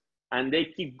peers, and they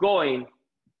keep going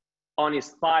on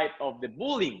spite of the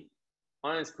bullying,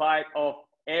 on spite of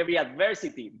every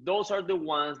adversity. Those are the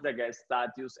ones that get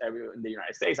statues everywhere in the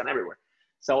United States and everywhere.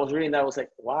 So I was reading that, I was like,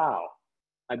 wow,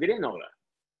 I didn't know that.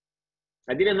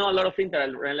 I didn't know a lot of things that I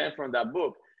learned from that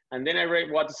book. And then I read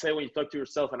What to Say When You Talk to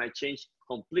Yourself, and I changed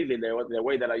completely the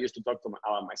way that I used to talk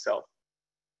about myself.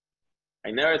 I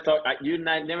never thought, you're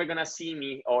never gonna see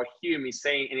me or hear me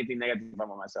saying anything negative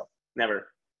about myself.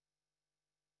 Never.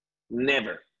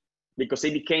 Never. Because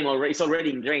it's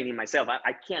already ingrained in myself.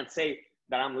 I can't say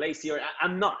that I'm lazy, or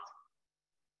I'm not.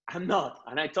 I'm not.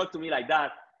 And I talk to me like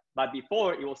that. But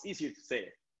before, it was easier to say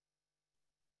it.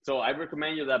 So I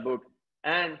recommend you that book.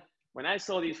 And when I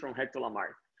saw this from Hector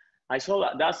Lamarck, I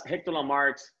saw that's Hector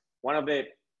Lamarck's one of the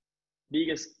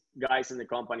biggest guys in the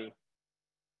company.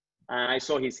 And I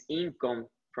saw his income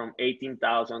from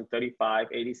 18,000, 35,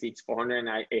 86,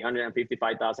 409,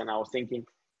 855,000. I was thinking,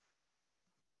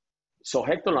 so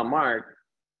Hector Lamarck,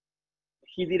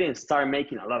 he didn't start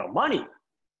making a lot of money.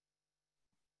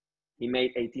 He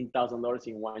made $18,000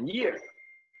 in 1 year.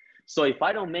 So if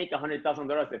I don't make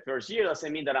 $100,000 the first year,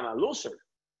 doesn't mean that I'm a loser.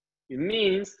 It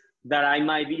means that I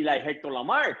might be like Hector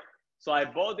Lamarck. So I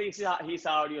bought his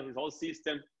audio, his whole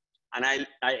system, and I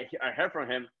heard from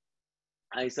him.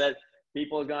 I said,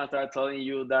 people are gonna start telling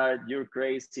you that you're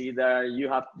crazy, that you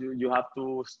have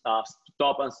to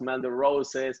stop and smell the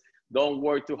roses. Don't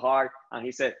work too hard. And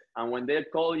he said, and when they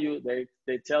call you, they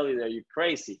tell you that you're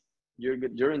crazy.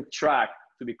 You're in track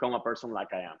to become a person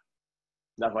like I am.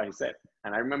 That's what he said.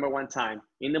 And I remember one time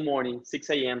in the morning, 6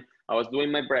 a.m., I was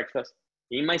doing my breakfast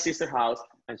in my sister's house,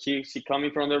 and she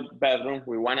coming from the bedroom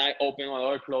with one eye open, one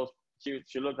eye closed.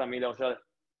 She looked at me and said,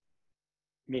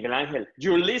 Miguel Angel,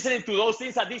 you're listening to those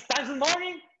things at this time in the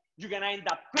morning? You're going to end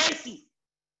up crazy.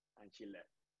 And she left.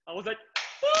 I was like,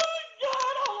 oh,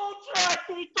 God, I'm on track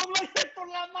to become like Hector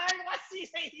Lamarck. What's he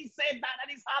saying? He said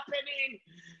that is happening.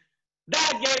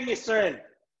 That gave me strength.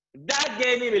 That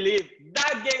gave me belief.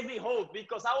 That gave me hope,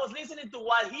 because I was listening to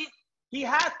what he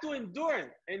had to endure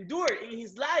in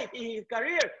his life, in his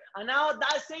career. And now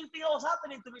that same thing was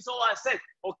happening to me. So I said,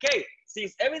 okay,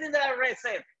 since everything that I read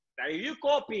said that if you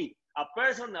copy a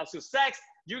person of success,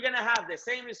 you're going to have the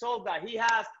same result that he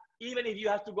has, even if you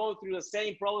have to go through the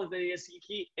same problems that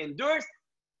he endures.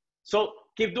 So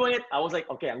keep doing it. I was like,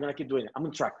 okay, I'm going to keep doing it. I'm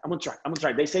on track. I'm on track. I'm on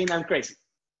track. They're saying I'm crazy.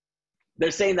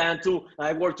 They're saying that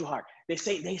I work too hard. They're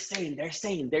saying. And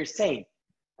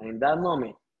in that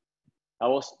moment, I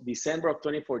was December of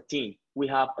 2014. We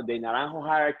have the Naranjo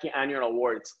Hierarchy Annual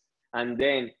Awards. And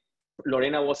then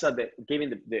Lorena was giving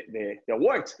the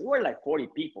awards. We were like 40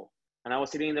 people. And I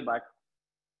was sitting in the back.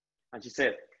 And she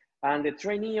said, and the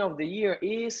trainee of the year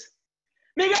is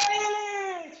Miguel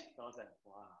Illidge. So I was like,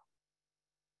 wow.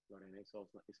 Lorena, it's so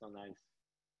nice.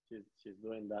 She's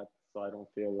doing that so I don't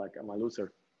feel like I'm a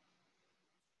loser.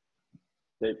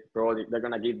 They're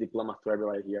going to give diplomas to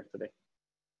everybody here today.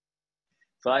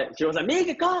 So she was like,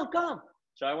 Miguel, come.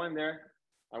 So I went there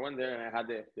and I had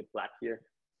the plaque here.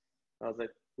 I was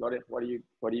like, Lore, what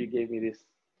do you give me this?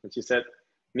 And she said,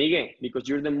 Miguel, because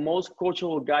you're the most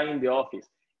coachable guy in the office.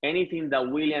 Anything that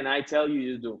Willie and I tell you,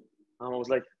 you do. And I was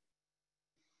like,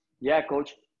 yeah,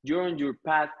 coach, you're on your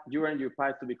path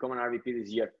to become an RVP this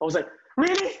year. I was like,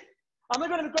 really? Am I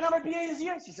going to become an RVP this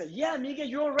year? She said, yeah, Miguel,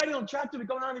 you're already on track to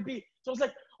become an RVP. So I was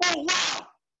like, oh, wow.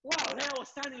 Then I was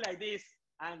standing like this,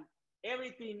 and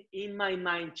everything in my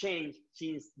mind changed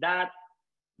since that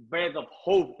breath of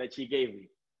hope that she gave me.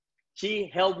 She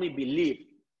helped me believe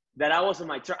that I was on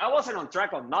my track. I wasn't on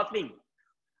track of nothing.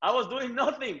 I was doing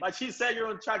nothing, but she said you're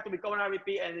on track to become an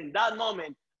RVP, and in that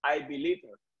moment, I believed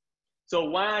her. So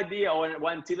one idea or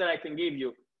one tip that I can give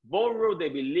you, borrow the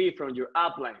belief from your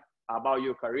upline about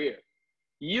your career.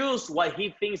 Use what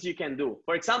he thinks you can do.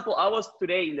 For example, I was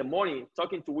today in the morning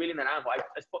talking to Willie Naranjo.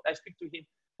 I speak to him.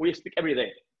 We speak every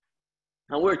day.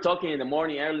 And we were talking in the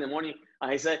morning, early in the morning,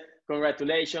 and he said,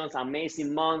 congratulations,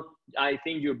 amazing month. I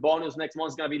think your bonus next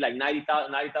month is going to be like $90,000.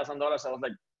 I was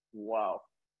like, wow,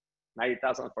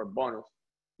 $90,000 for bonus.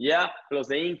 Yeah, plus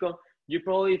the income. You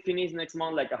probably finish next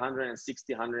month like $160,000,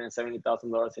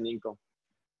 $170,000 in income.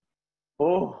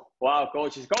 Oh, wow,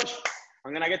 coach,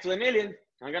 I'm going to get to the million.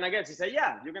 She said,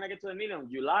 yeah, you're going to get to the million.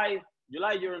 July,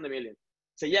 you're in the million. I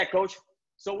said, yeah, coach.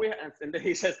 And then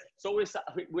he says, so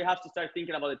we have to start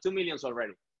thinking about the 2 millions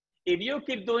already. If you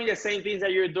keep doing the same things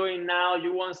that you're doing now,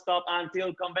 you won't stop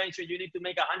until convention. You need to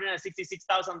make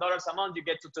 $166,000 a month. You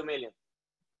get to 2 million.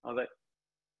 I was like,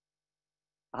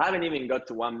 I haven't even got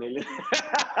to 1 million.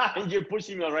 And you're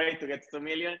pushing me already to get to 2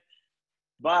 million.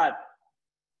 But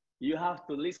you have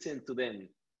to listen to them.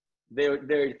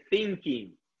 They're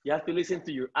thinking. You have to listen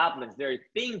to your uplines. Their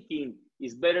thinking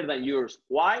is better than yours.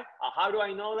 Why? How do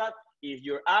I know that? If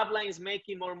your upline is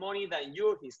making more money than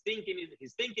you, his thinking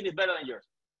is better than yours.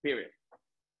 Period.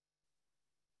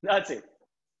 That's it.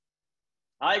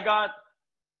 I got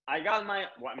my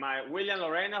William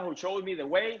Lorena who showed me the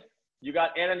way. You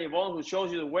got Ed and Yvonne who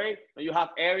shows you the way. And you have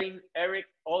Eric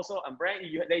also, and Brent.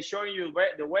 They show you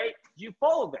the way. You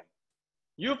follow them.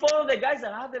 You follow the guys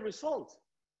that have the results.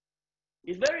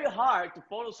 It's very hard to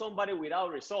follow somebody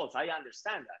without results. I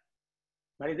understand that.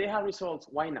 But if they have results,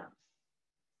 why not?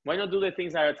 Why not do the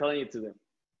things that I'm telling you to them?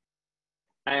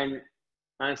 And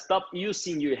stop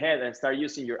using your head and start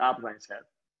using your upline's head.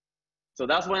 So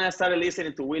that's when I started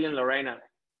listening to Will and Lorena.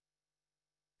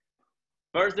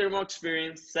 First, they're more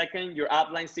experienced. Second, your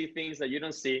upline see things that you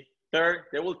don't see. Third,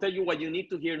 they will tell you what you need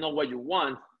to hear, not what you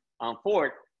want. And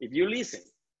fourth, if you listen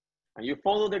and you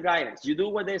follow the guidance, you do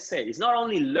what they say. It's not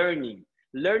only learning.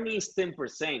 Learning is 10%.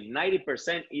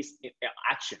 90% is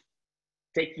action.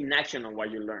 Taking action on what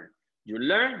you learn. You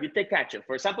learn, you take action.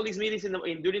 For example, these meetings in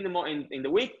the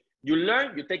week, you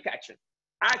learn, you take action.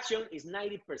 Action is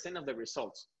 90% of the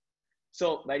results.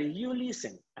 So, but if you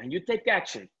listen and you take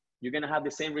action, you're going to have the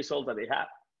same result that they have.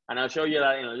 And I'll show you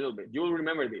that in a little bit. You'll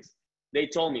remember this. They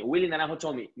told me, Willie Naranjo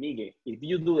told me, Miguel, if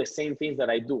you do the same things that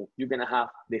I do, you're going to have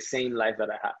the same life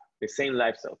that I have, the same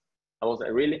lifestyle. I was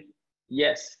like, really?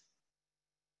 Yes.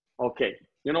 Okay.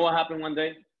 You know what happened one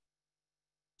day?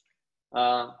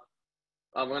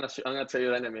 I'm gonna tell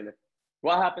you that in a minute.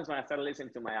 What happens when I started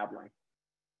listening to my upline?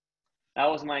 That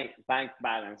was my bank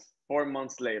balance 4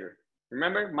 months later.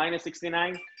 Remember, minus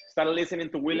 69, started listening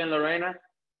to Will and Lorena,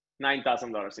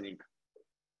 $9,000 in income.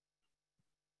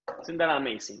 Isn't that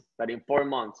amazing? That in 4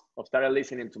 months of started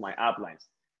listening to my uplines,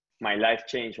 my life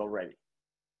changed already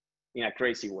in a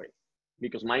crazy way.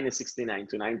 Because minus 69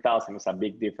 to 9,000 is a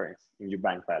big difference in your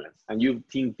bank balance. And you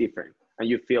think different and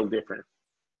you feel different.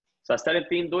 So I started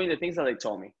doing the things that they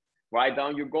told me. Write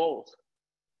down your goals.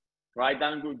 Write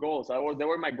down your goals. They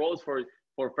were my goals for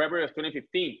February of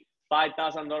 2015.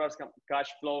 $5,000 cash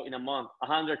flow in a month,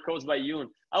 100 codes by June.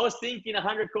 I was thinking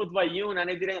 100 codes by June, and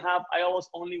I was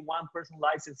only one person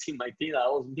licensed in my team.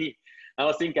 That was me. I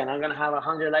was thinking I'm gonna have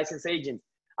 100 licensed agents.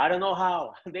 I don't know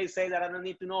how. They say that I don't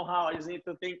need to know how. I just need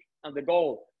to think of the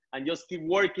goal and just keep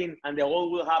working, and the goal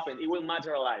will happen. It will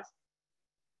materialize.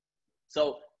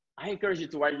 So I encourage you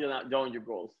to write down your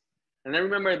goals. And I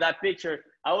remember that picture.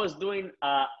 I was doing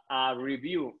a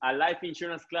review, a life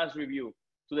insurance class review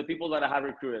to the people that I had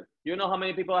recruited. You know how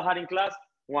many people I had in class?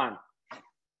 One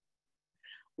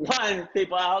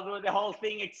people. I was doing the whole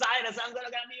thing, excited. So I'm gonna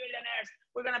be millionaires.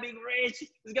 We're gonna be rich.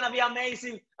 It's gonna be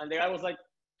amazing. And the guy was like,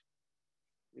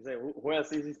 he said, who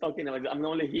else is he talking about? I'm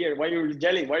only here. Why are you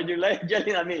yelling? Why are you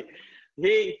yelling at me?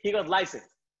 He got licensed.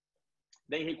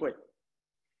 Then he quit.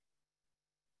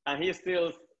 And he's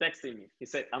still texting me. He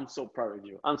said, I'm so proud of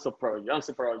you. I'm so proud of you. I'm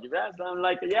so proud of you. I'm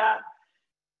like, yeah.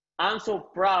 I'm so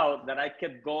proud that I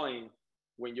kept going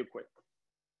when you quit.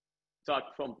 So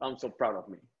I'm so proud of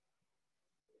me.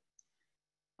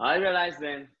 I realized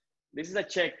then, this is a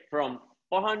check from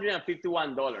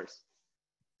 $451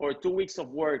 for 2 weeks of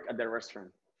work at the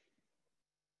restaurant.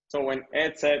 So when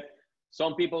Ed said,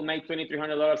 some people make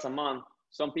 $2,300 a month,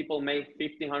 some people make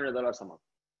 $1,500 a month.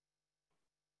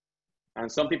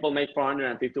 And some people make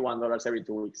 $451 every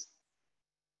 2 weeks.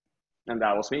 And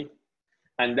that was me.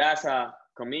 And that's a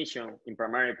commission in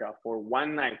Primerica for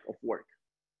 1 night of work.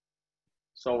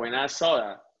 So when I saw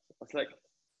that, I was like,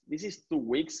 this is 2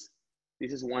 weeks.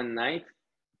 This is 1 night.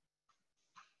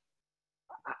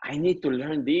 I need to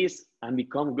learn this and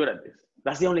become good at this.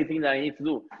 That's the only thing that I need to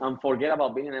do. And forget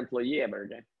about being an employee ever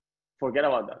again. Forget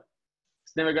about that.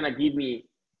 It's never going to give me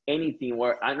anything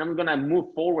where I'm going to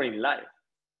move forward in life.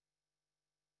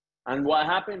 And what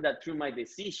happened that through my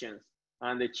decisions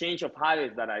and the change of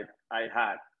habits that I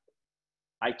had,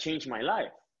 I changed my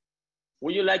life.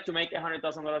 Would you like to make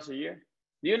 $100,000 a year?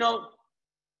 Do you know,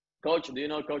 Coach,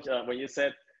 when you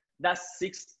said that's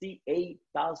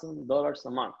 $68,000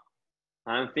 a month?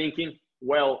 I'm thinking,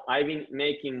 well, I've been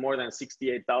making more than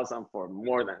 $68,000 for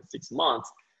more than 6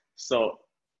 months. So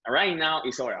right now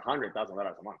it's over $100,000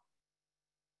 a month.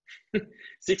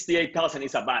 68,000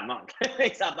 is a bad month.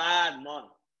 It's a bad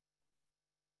month.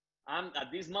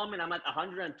 At this moment, I'm at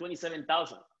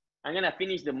 127,000. I'm gonna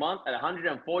finish the month at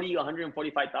 140,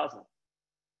 145,000.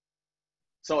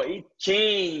 So it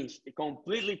changed, it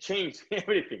completely changed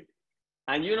everything.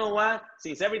 And you know what?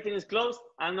 Since everything is closed,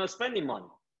 I'm not spending money.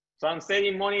 So I'm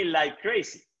saving money like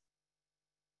crazy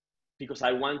because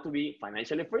I want to be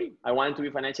financially free. I want to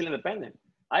be financially independent.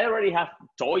 I already have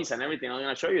toys and everything. I'm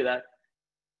gonna show you that.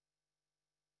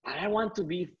 I want to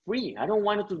be free. I don't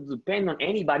want to depend on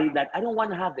anybody. That I don't want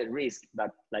to have the risk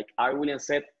that, like R. Williams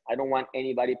said, I don't want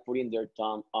anybody putting their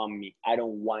thumb on me. I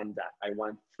don't want that. I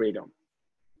want freedom.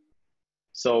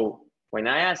 So when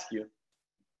I ask you,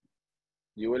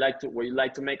 would you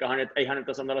like to make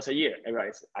 $800,000 a year?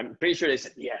 Everybody, I'm pretty sure they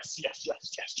said yes.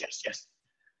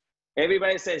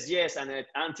 Everybody says yes, and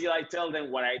until I tell them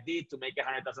what I did to make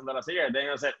 $100,000 a year, then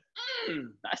I said,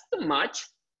 that's too much.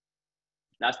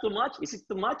 That's too much. Is it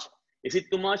too much? Is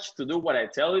it too much to do what I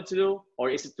tell you to do?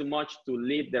 Or is it too much to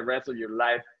live the rest of your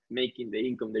life making the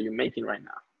income that you're making right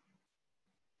now?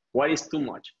 What is too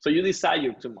much? So you decide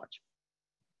you're too much.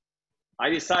 I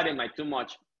decided my too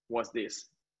much was this.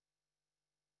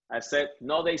 I said,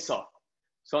 no days off.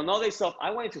 So no days off, I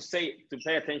wanted to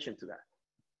pay attention to that.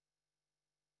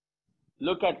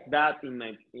 Look at that in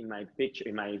my picture,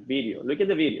 in my video. Look at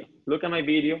the video. Look at my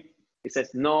video. It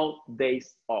says no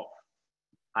days off.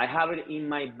 I have it in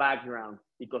my background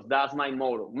because that's my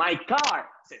motto. My car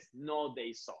says no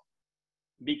days off.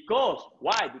 Because,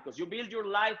 why? Because you build your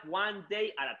life one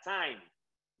day at a time.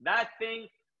 That thing,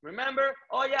 remember?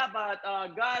 Oh yeah, but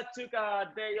God took a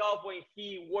day off when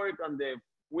he worked on the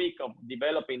week of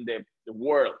developing the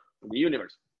world, the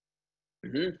universe.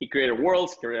 He created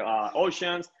worlds, created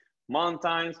oceans,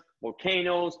 mountains,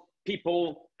 volcanoes,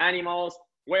 people, animals,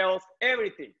 whales,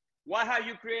 everything. What have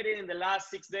you created in the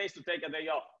last 6 days to take a day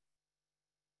off?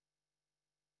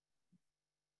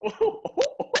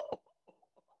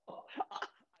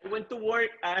 I went to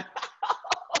work and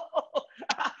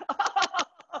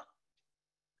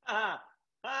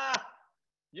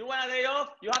you want a day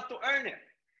off? You have to earn it.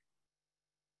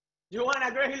 You want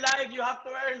a great life? You have to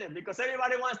earn it, because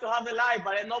everybody wants to have the life,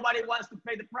 but nobody wants to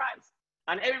pay the price.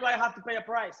 And everybody has to pay a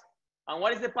price. And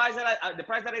what is the price that I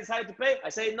decided to pay? I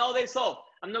say no days off.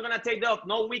 I'm not gonna take off.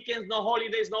 No weekends, no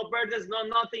holidays, no birthdays, no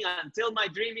nothing until my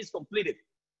dream is completed.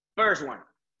 First one.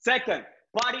 Second,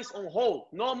 parties on hold.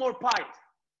 No more parties.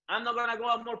 I'm not gonna go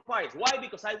out more parties. Why?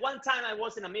 Because one time I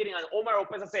was in a meeting and Omar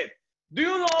Opeza said, Do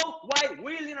you know why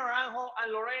Willie Naranjo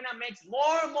and Lorena makes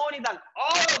more money than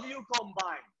all of you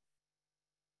combined?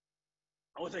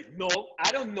 I was like, no,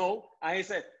 I don't know. And he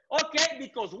said, okay,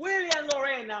 because Willie and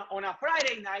Lorena on a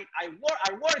Friday night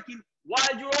are working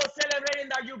while you're all celebrating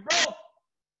that you broke.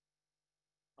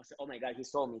 I said, oh my God, he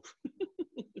told me.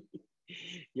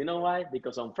 You know why?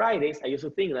 Because on Fridays, I used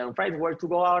to think that on Fridays were to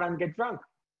go out and get drunk,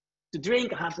 to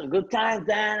drink, have some good times.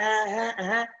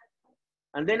 And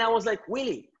then I was like,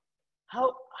 Willie,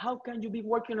 how can you be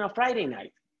working on a Friday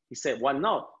night? He said, why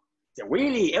not? I said,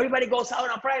 really? Everybody goes out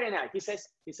on Friday night. He says,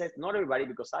 not everybody,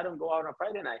 because I don't go out on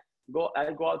Friday night.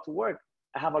 I go out to work.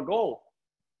 I have a goal.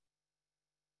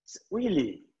 I said,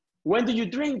 really? When do you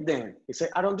drink then? He said,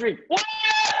 I don't drink. What?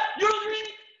 You don't drink?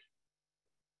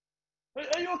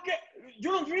 Are you okay? You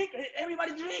don't drink?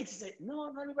 Everybody drinks. He said,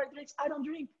 no, not everybody drinks. I don't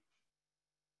drink.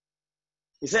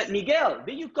 He said, Miguel,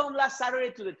 did you come last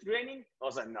Saturday to the training? I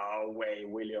was like, no way,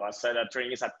 Willie. I said that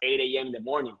training is at 8 a.m. in the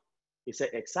morning. He said,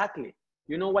 exactly.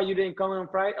 You know why you didn't come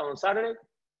on Saturday?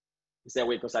 He said,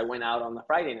 wait, because I went out on a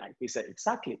Friday night. He said,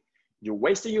 exactly. You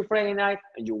wasted your Friday night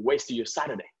and you wasted your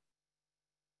Saturday.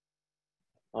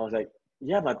 I was like,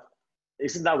 yeah, but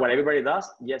isn't that what everybody does?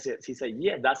 Yes. He said,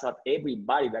 yeah, that's what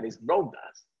everybody that is broke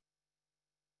does.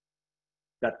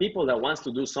 That people that wants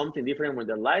to do something different with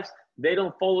their lives, they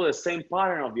don't follow the same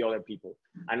pattern of the other people.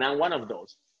 And I'm one of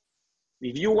those.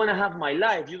 If you want to have my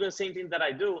life, you do the same thing that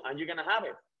I do, and you're going to have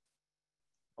it.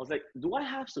 I was like, do I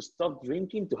have to stop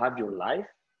drinking to have your life?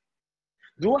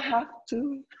 Do I have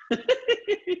to?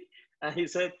 And he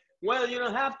said, well, you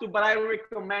don't have to, but I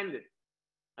recommend it.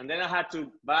 And then I had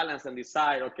to balance and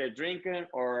decide, okay, drinking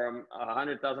or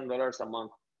 $100,000 a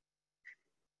month.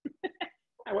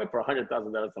 I went for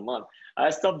 $100,000 a month.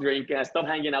 I stopped drinking. I stopped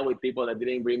hanging out with people that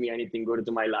didn't bring me anything good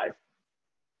into my life.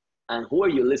 And who are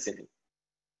you listening?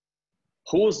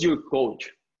 Who's your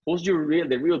coach? Who's the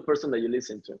real person that you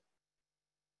listen to?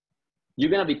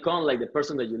 You're going to become like the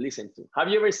person that you listen to. Have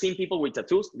you ever seen people with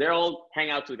tattoos? They all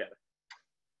hang out together.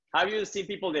 Have you seen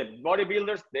people, the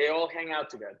bodybuilders? They all hang out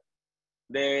together.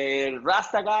 The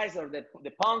Rasta guys or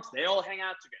the punks, they all hang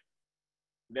out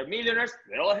together. The millionaires,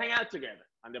 they all hang out together.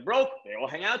 And the broke, they all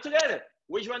hang out together.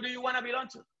 Which one do you want to belong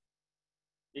to?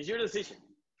 It's your decision.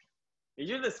 It's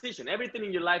your decision. Everything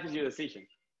in your life is your decision.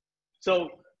 So,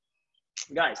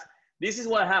 guys, this is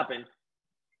what happened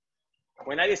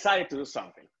when I decided to do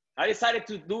something. I decided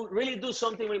to really do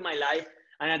something with my life.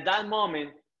 And at that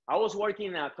moment, I was working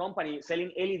in a company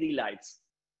selling LED lights.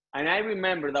 And I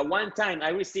remember that one time I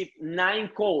received 9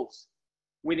 calls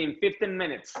within 15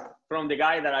 minutes from the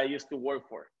guy that I used to work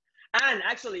for. And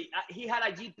actually, he had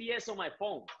a GPS on my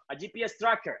phone, a GPS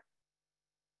tracker,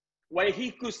 where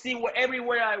he could see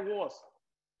everywhere I was.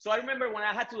 So I remember when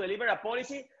I had to deliver a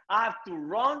policy, I have to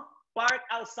run, park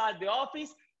outside the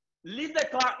office, leave the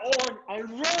car on, and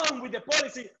run with the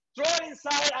policy, throw it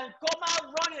inside, and come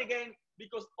out running again,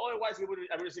 because otherwise I would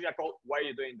receive a call. Why are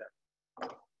you doing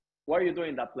that? Why are you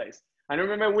doing that place? And I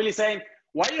remember Willie saying,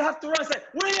 why do you have to run? I said,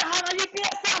 Willie, I have a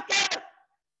GPS tracker.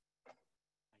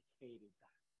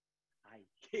 I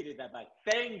hated that, but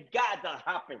thank God that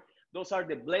happened. Those are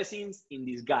the blessings in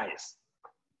disguise.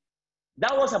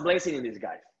 That was a blessing in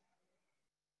disguise.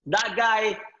 That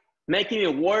guy making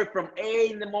it work from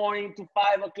 8 in the morning to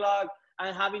 5 o'clock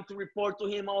and having to report to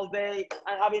him all day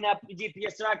and having a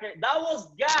GPS tracker. That was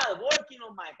God working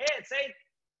on my head saying,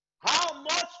 how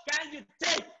much can you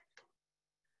take?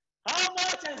 How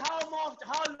much and how much,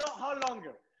 how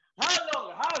longer? How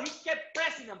longer? How he kept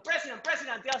pressing and pressing and pressing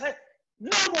until I said,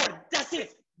 no more, that's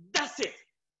it,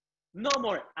 no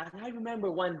more. And I remember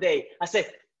one day, I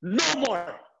said, no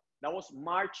more. That was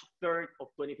March 3rd of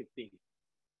 2015.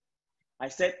 I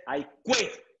said, I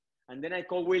quit. And then I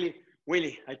called Willie,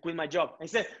 I quit my job. I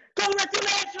said,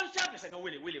 congratulations, champ. I said, no,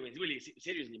 Willie,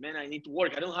 seriously, man, I need to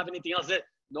work. I don't have anything else. I said,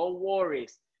 no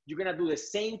worries. You're going to do the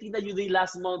same thing that you did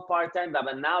last month part-time,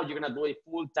 but now you're going to do it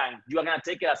full-time. You are going to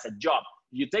take it as a job.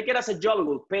 You take it as a job, it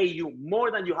will pay you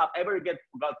more than you have ever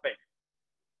got paid.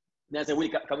 Then I said,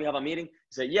 Willie, can we have a meeting? He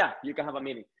said, yeah, you can have a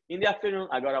meeting. In the afternoon,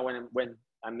 I got to when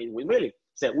I meet with Willie.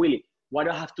 I said, Willie, what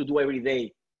do I have to do every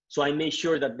day? So I make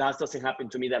sure that doesn't happen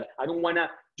to me, that I don't want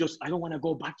to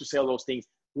go back to sell those things.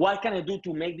 What can I do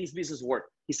to make this business work?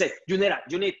 He said, you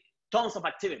need tons of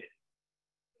activity.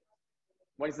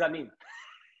 What does that mean?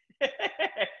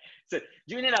 So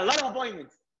you need a lot of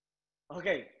appointments.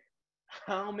 Okay,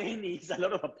 how many is a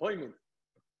lot of appointments?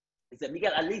 He said,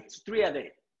 Miguel, at least 3 a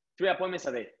day, 3 appointments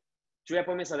a day, 3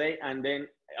 appointments a day, and then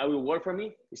I will work for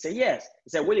me. He said, yes.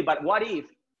 He said, Willie, but what if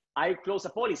I close a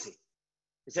policy?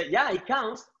 He said, yeah, it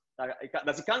counts.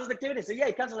 Does it count as activity? He said, yeah,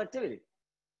 it counts as activity.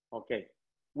 Okay.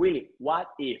 Willie, what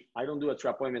if I don't do a 2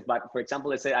 appointments, but for example,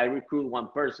 let's say I recruit one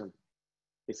person.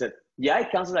 He said, yeah, I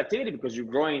cancel activity because you're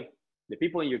growing the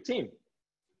people in your team.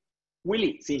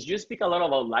 Willie, since you speak a lot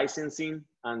about licensing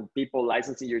and people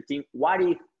licensing your team, what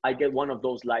if I get one of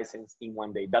those licenses in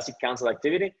one day? Does it cancel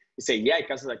activity? He said, yeah, it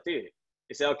cancels activity.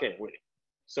 He said, okay, Willie.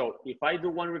 So if I do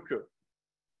one recruit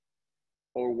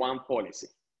or one policy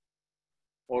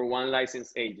or one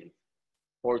licensed agent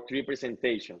or 3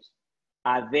 presentations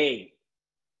a day,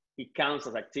 it counts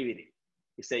as activity.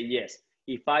 He said, yes.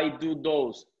 If I do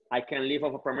those, I can live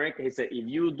off of Primerica. He said, if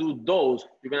you do those,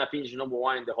 you're going to finish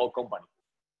 #1 in the whole company.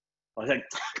 I was like,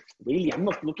 really? I'm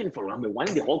not looking for #1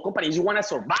 in the whole company. You want to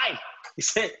survive. He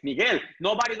said, Miguel,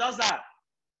 nobody does that.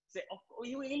 I said, oh,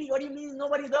 really? What do you mean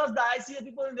nobody does that? I see the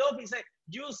people in the office. He said,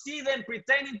 you see them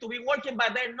pretending to be working,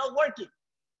 but they're not working.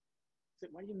 I said,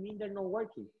 what do you mean they're not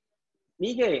working?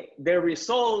 Miguel, their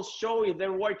results show if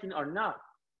they're working or not.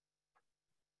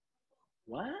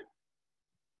 What?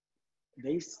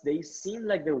 They seem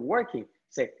like they're working.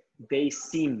 Say, they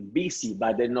seem busy,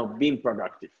 but they're not being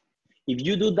productive. If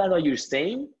you do that what you're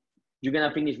saying, you're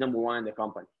gonna finish #1 in the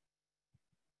company.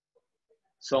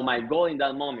 So my goal in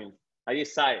that moment, I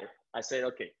decided, I said,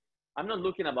 okay, I'm not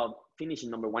looking about finishing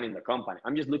 #1 in the company.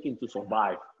 I'm just looking to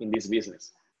survive in this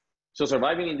business. So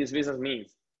surviving in this business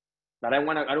means that I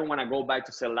don't wanna go back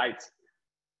to sell lights.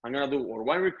 I'm gonna do or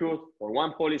one recruit or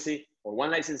one policy or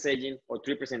one licensed agent or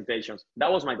 3 presentations.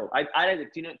 That was my goal. I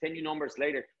added 10 new numbers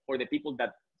later for the people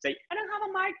that say, I don't have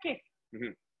a market.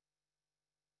 Mm-hmm.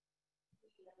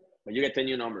 But you get 10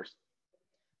 new numbers.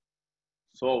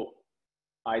 So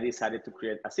I decided to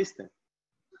create a system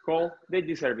called the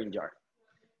deserving jar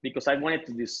because I wanted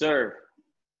to deserve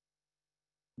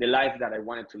the life that I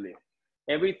wanted to live.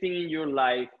 Everything in your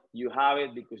life, you have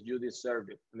it because you deserve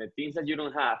it. And the things that you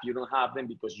don't have them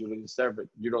because you don't deserve it.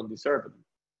 You don't deserve them.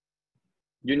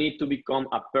 You need to become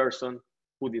a person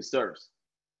who deserves.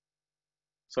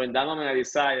 So in that moment, I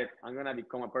decided I'm gonna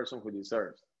become a person who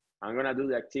deserves. I'm gonna do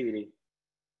the activity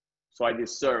so I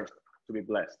deserve to be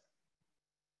blessed.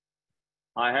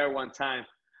 I heard one time,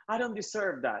 I don't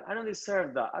deserve that. I don't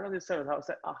deserve that. I don't deserve that. I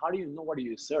said, how do you know what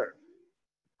you deserve?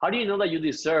 How do you know that you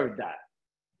deserve that?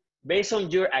 Based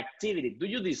on your activity, do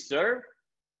you deserve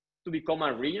to become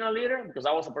a regional leader? Because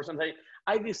I was a person saying,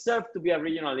 I deserve to be a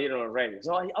regional leader already.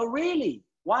 So oh, really?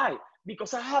 Why?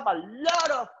 Because I have a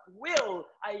lot of will.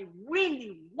 I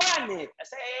really want it. I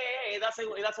say, hey, it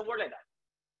doesn't work like that.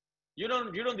 You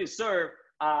don't deserve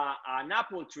an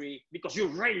apple tree because you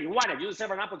really want it. You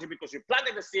deserve an apple tree because you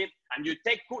planted the seed and you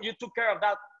took care of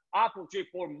that apple tree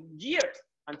for years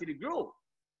until it grew.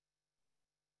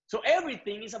 So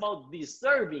everything is about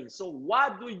deserving. So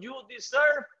what do you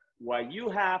deserve? What you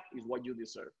have is what you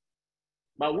deserve.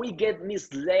 But we get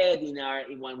misled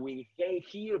when we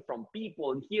hear from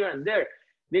people here and there.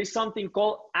 There's something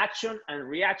called action and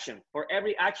reaction. For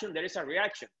every action, there is a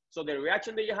reaction. So the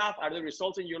reaction that you have are the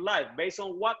results in your life based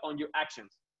on what? On your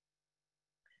actions.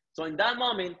 So in that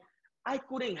moment, I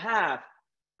couldn't have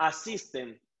a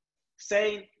system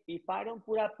saying, if I don't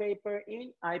put a paper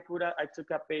in, I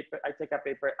take a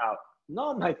paper out.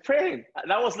 No, my friend,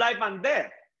 that was life and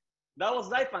death. That was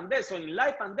life and death. So in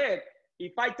life and death,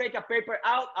 if I take a paper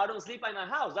out, I don't sleep in my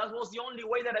house. That was the only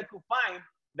way that I could find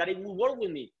that it would work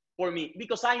for me,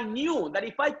 because I knew that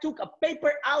if I took a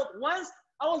paper out once,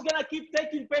 I was gonna keep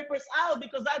taking papers out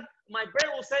because my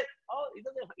brain will say, oh, it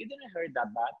didn't hurt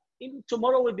that bad.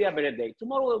 Tomorrow will be a better day.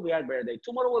 Tomorrow will be a better day.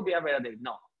 Tomorrow will be a better day.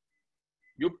 No.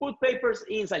 You put papers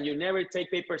in and you never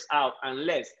take papers out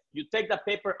unless you take the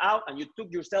paper out and you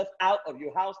took yourself out of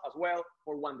your house as well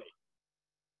for one day.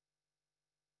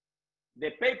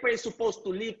 The paper is supposed to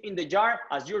live in the jar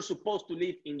as you're supposed to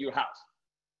live in your house.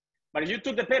 But if you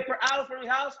took the paper out from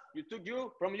your house, you took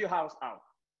you from your house out.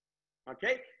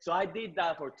 Okay? So I did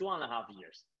that for 2.5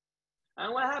 years.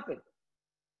 And what happened?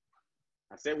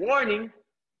 I said, warning,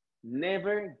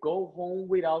 never go home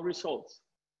without results.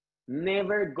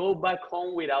 Never go back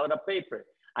home without a paper.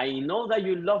 I know that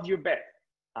you love your bed.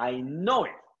 I know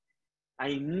it.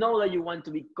 I know that you want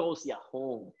to be cozy at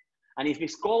home. And if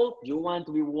it's cold, you want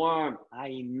to be warm.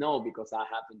 I know, because that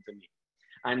happened to me.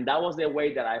 And that was the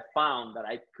way that I found that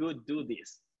I could do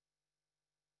this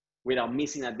without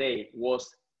missing a day,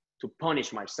 was to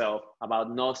punish myself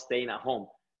about not staying at home.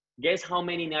 Guess how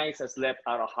many nights I slept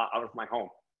out of my home?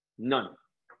 None.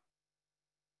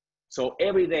 So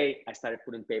every day I started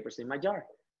putting papers in my jar.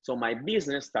 So my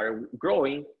business started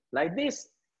growing like this.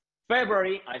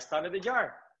 February, I started the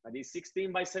jar. I did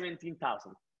 16 by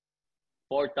 17,000,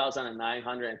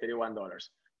 $4,931.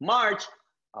 March,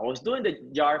 I was doing the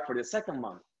jar for the second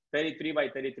month. 33 by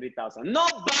 33,000.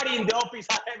 Nobody in the office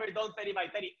has ever done 30 by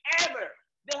 30, ever.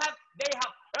 They have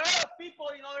heard people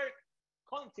in other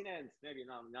continents, maybe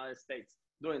not in other states,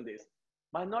 doing this,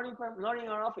 but not in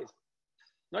our office.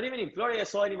 Not even in Florida, I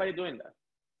saw anybody doing that.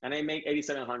 And I make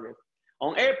 8,700.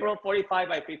 On April, 45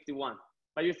 by 51.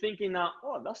 But you're thinking now,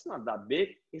 oh, that's not that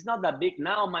big. It's not that big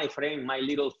now, my friend, my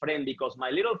little friend, because my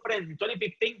little friend in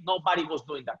 2015, nobody was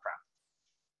doing that crap.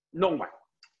 No one.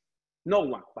 No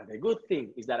one. But the good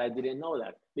thing is that I didn't know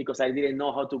that because I didn't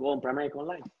know how to go on Primerica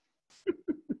Online.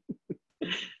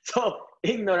 So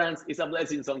ignorance is a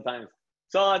blessing sometimes.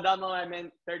 So at that moment, I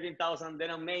meant 13,000.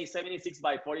 Then on May, 76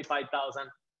 by 45,000.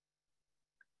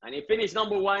 And he finished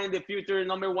number one in the future,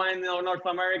 number one in North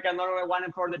America, number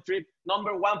one for the trip,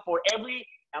 number one for everything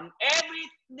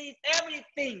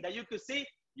that you could see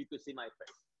my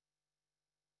face.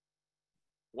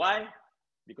 Why?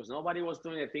 Because nobody was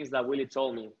doing the things that Willie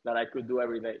told me that I could do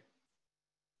every day.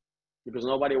 Because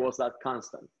nobody was that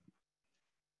constant.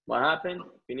 What happened?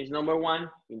 Finished number one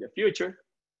in the future.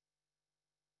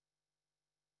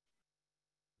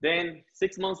 Then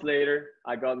 6 months later,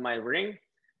 I got my ring.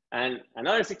 And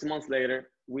another 6 months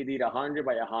later, we did 100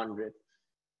 by 100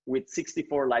 with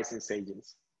 64 licensed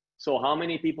agents. So how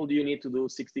many people do you need to do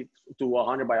 60 to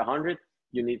 100 by 100?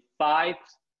 You need 5.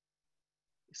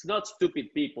 It's not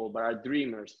stupid people, but are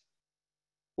dreamers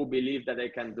who believe that they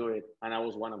can do it. And I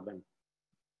was one of them.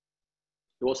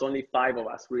 There was only 5 of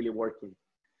us really working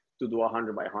to do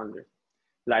 100 by 100.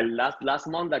 Like last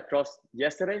month that crossed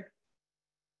yesterday,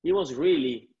 it was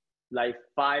really like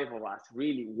 5 of us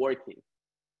really working.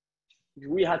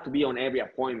 We had to be on every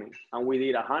appointment, and we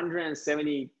did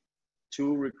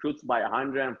 172 recruits by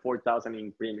 104,000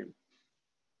 in premium.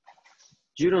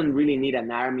 You don't really need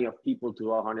an army of people to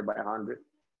do 100 by 100.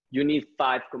 You need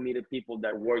 5 committed people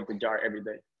that work the jar every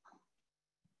day.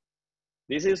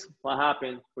 This is what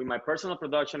happened with my personal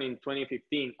production in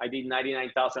 2015. I did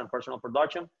 99,000 personal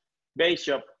production. Base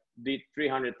shop did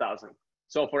 300,000.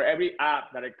 So for every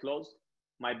app that I closed,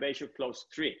 my base shop closed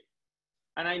 3.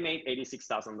 And I made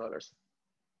 $86,000.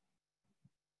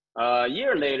 A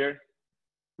year later,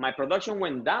 my production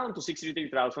went down to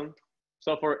 63,000.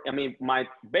 So my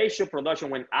base shop production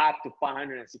went up to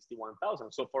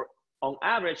 561,000. So on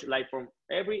average, like from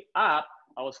every app,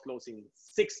 I was closing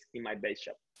 6 in my base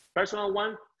shop. Personal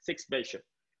 1, 6 base shop.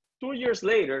 2 years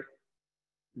later,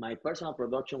 my personal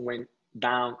production went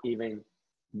down even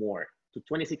more to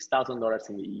 $26,000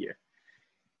 in a year.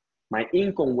 My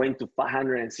income went to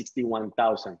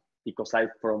 561,000 because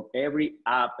from every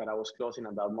app that I was closing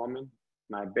at that moment,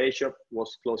 my base shop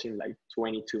was closing like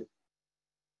 22.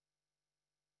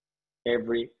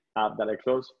 Every app that I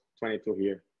closed, 22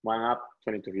 here. One app,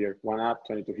 22 here. One app,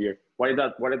 22 here. What is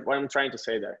that? What I'm trying to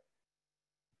say there?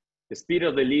 The speed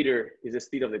of the leader is the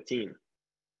speed of the team.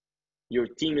 Your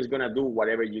team is gonna do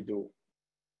whatever you do,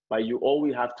 but you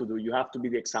always have to you have to be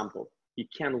the example. You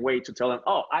can't wait to tell them,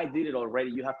 oh, I did it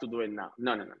already. You have to do it now.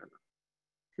 No.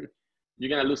 You're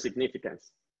going to lose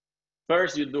significance.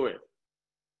 First, you do it.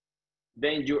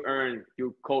 Then you earn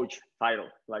your coach title,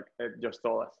 like Ed just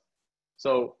told us.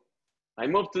 So I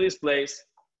moved to this place,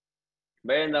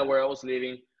 better than where I was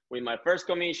living. With my first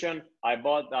commission, I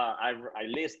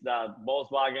leased the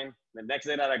Volkswagen. The next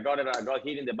day that I got it, I got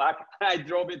hit in the back. I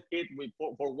drove it hit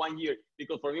for 1 year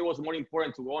because for me, it was more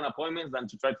important to go on appointments than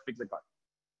to try to fix the car.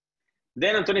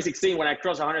 Then in 2016, when I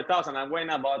crossed 100,000, I went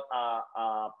and bought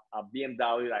a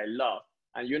BMW that I love.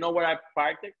 And you know where I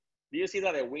parked it? Do you see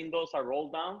that the windows are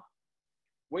rolled down?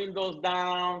 Windows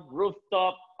down,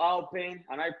 rooftop open,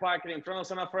 and I parked it in front of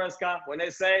Zona Fresca. When they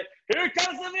say, here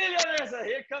comes the millionaire, I say,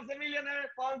 here comes the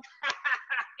millionaire, punk.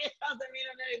 Here comes the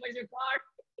millionaire, where's your car?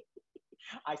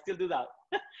 I still do that.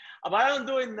 But I don't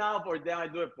do it now for them, I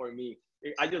do it for me.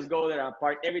 I just go there and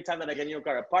park every time that I get a new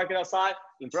car. I park it outside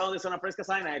in front of the Zona Fresca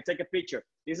sign and I take a picture.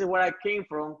 This is where I came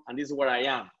from and this is where I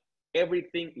am.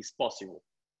 Everything is possible.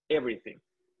 Everything.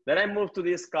 Then I moved to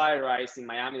this skyrise in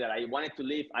Miami that I wanted to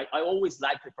live. I always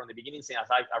liked it from the beginning since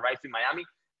I arrived in Miami.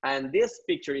 And this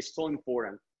picture is so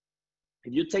important.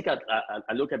 If you take a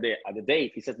look at the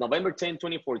date, it says November 10,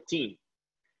 2014,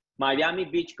 Miami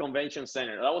Beach Convention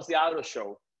Center. That was the auto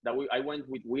show that I went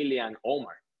with Willie and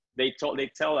Omar. They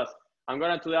tell us, I'm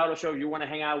going to the auto show. If you want to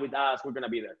hang out with us, we're going to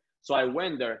be there. So I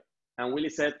went there and Willie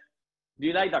said, do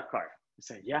you like that car? I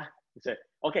said, yeah. He said,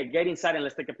 okay, get inside and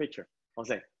let's take a picture. I was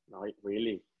like, no,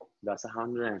 really? That's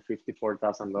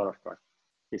 $154,000 car.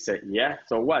 He said, yeah.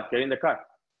 So what? Get in the car.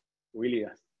 Willie,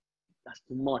 that's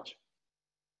too much.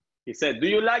 He said, do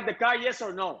you like the car? Yes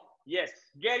or no? Yes.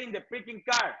 Get in the freaking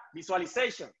car.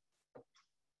 Visualization.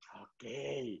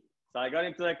 Okay. So I got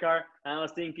into the car and I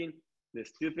was thinking, The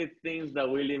stupid things that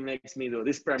Willie makes me do.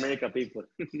 These Primerica people.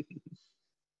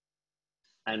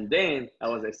 And then I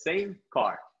was the same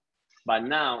car, but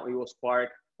now it was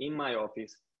parked in my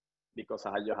office because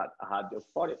I had just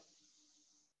bought it,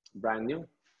 brand new.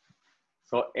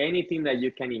 So anything that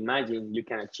you can imagine, you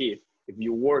can achieve if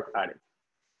you work at it.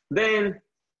 Then,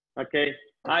 okay,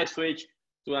 I switched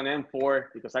to an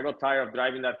M4 because I got tired of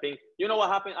driving that thing. You know what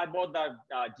happened? I bought that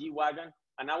G-Wagon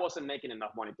and I wasn't making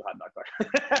enough money to have that car.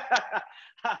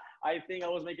 I think I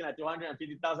was making like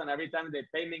 250,000 every time the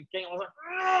payment came. I was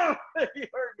like, it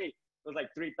hurt me. It was like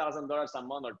 $3,000 a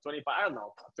month or I don't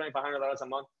know, $2,500 a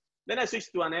month. Then I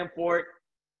switched to an M4.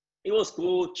 It was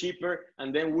cool, cheaper.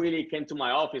 And then Willie came to my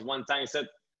office one time and said,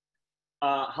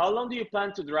 how long do you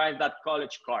plan to drive that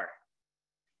college car?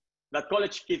 That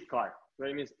college kid car.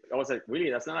 I was like,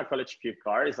 really? That's not a college kid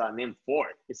car. It's an M4.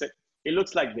 He said, it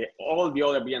looks like all the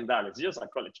other BMWs. It's just a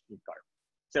college kid car.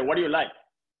 I said, what do you like?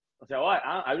 I said, oh,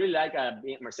 I really like a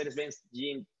Mercedes-Benz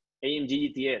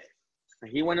AMG GTS.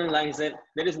 And he went online. He said,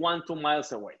 there is one 2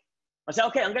 miles away. I said,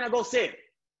 okay, I'm going to go see it.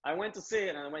 I went to see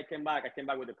it, and when I came back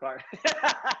with the car.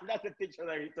 That's the picture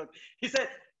that he took. He said,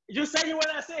 you said you were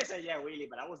going to see it? I said, yeah, really,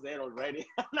 but I was there already.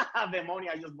 I don't have the money.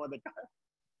 I just bought the car.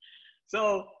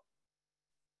 So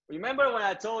remember when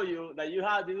I told you that you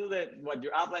have to do what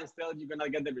your outlines tell you, you're going to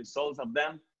get the results of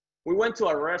them? We went to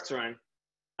a restaurant,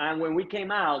 and when we came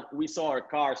out, we saw our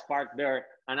cars parked there,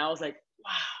 and I was like,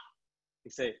 wow. He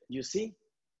said, you see?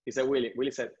 He said, Willie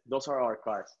said, those are our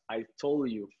cars. I told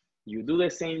you, you do the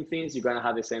same things, you're going to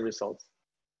have the same results.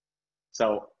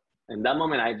 So in that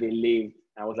moment, I believed.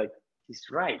 I was like, he's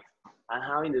right. I'm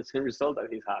having the same result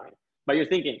that he's having. But you're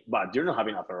thinking, but you're not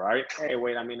having a Ferrari. Hey,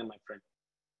 wait a minute, my friend.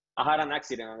 I had an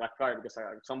accident on that car because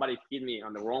somebody hit me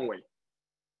on the wrong way.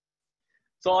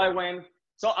 So I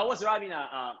was driving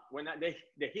when they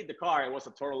hit the car, it was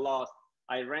a total loss.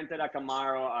 I rented a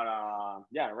Camaro at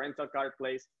a rental car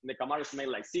place. And the Camaro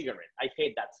smelled like cigarette. I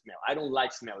hate that smell. I don't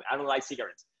like smell. I don't like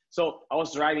cigarettes. So I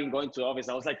was driving, going to the office.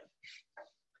 I was like,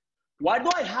 why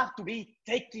do I have to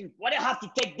take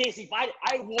this? If I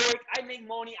work, I make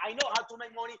money, I know how to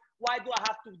make money. Why do I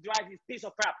have to drive this piece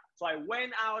of crap? So I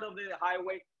went out of the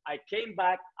highway. I came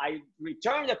back. I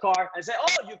returned the car and said,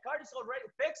 oh, your car is already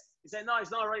fixed? He said, no,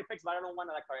 it's not already fixed, but I don't want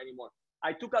that car anymore.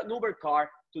 I took an Uber car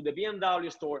to the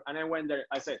BMW store and I went there.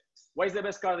 I said, what is the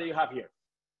best car that you have here?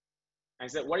 I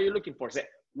said, what are you looking for? I said,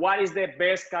 what is the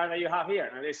best car that you have here?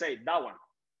 And they say, that one.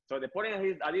 So they put in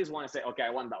at this one and say, okay, I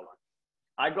want that one.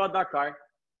 I got that car.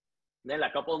 Then a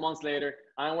couple of months later,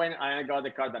 I went and I got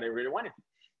the car that I really wanted.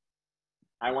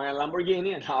 I want a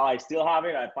Lamborghini, and now I still have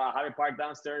it. I have it parked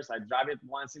downstairs. I drive it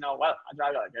once in a while. I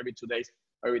drive it like every 2 days,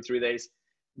 every 3 days.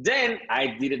 Then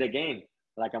I did it again,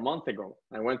 like a month ago.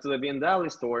 I went to the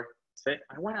BMW store, said,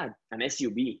 I want an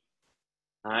SUV.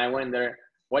 And I went there,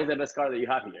 what is the best car that you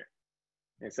have here?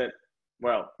 They said,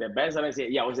 well, the best that I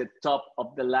said, yeah, it was the top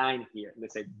of the line here. They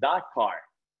said, that car,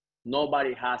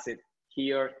 nobody has it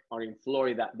here or in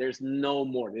Florida. There's no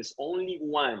more. There's only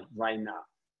one right now.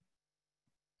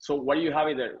 So why do you have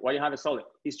it there? Why do you have it sold?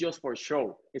 It's just for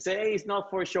show. He said, hey, it's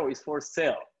not for show, it's for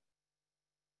sale.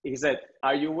 He said,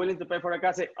 are you willing to pay for the car?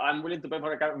 I said, I'm willing to pay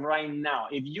for the car right now.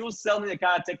 If you sell me the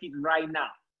car, I'll take it right now.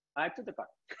 I took the car.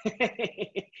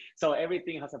 So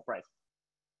everything has a price.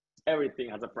 Everything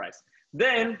has a price.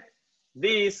 Then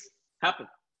this happened.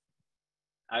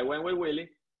 I went with Willie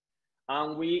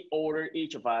and we ordered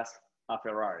each of us a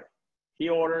Ferrari. He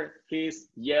ordered his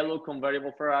yellow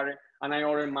convertible Ferrari and I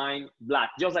ordered mine black,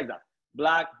 just like that.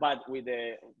 Black, but with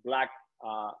the black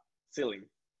ceiling.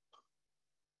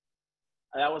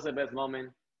 That was the best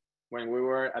moment when we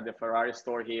were at the Ferrari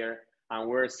store here and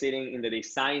we're sitting in the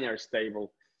designer's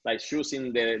table, like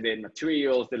choosing the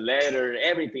materials, the leather,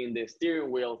 everything, the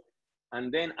steering wheel.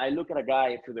 And then I look at a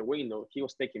guy through the window. He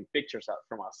was taking pictures out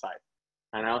from outside.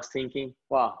 And I was thinking,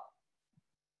 wow,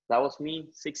 that was me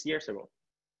 6 years ago.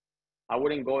 I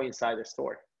wouldn't go inside the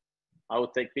store. I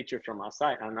would take pictures from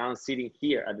outside. And now I'm sitting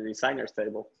here at the designer's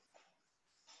table,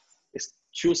 it's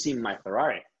choosing my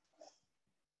Ferrari.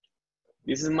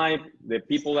 This is the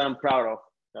people that I'm proud of,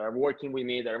 that are working with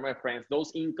me, that are my friends.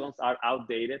 Those incomes are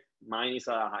outdated. Mine is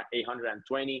at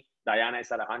 820. Diana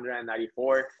is at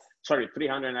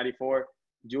 394.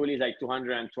 Julie's like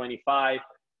 225.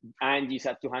 Angie's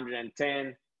at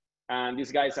 210. And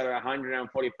these guys are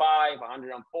 145,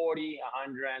 140,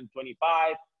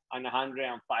 125, and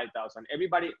 105,000.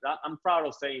 Everybody, I'm proud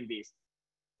of saying this.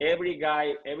 Every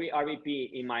guy, every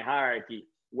RVP in my hierarchy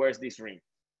wears this ring.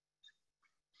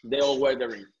 They all wear the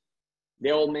ring.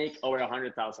 They all make over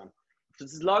 100,000. If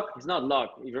it's luck, it's not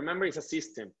luck. Remember, it's a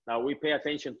system. We pay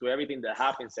attention to everything that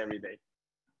happens every day.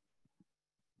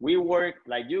 we work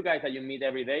like you guys that you meet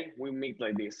every day. We meet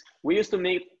like this. We used to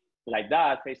meet like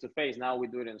that face to face. Now we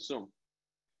do it in Zoom.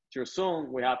 Through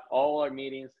Zoom, we have all our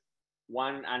meetings,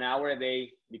 an hour a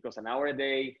day, because an hour a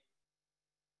day,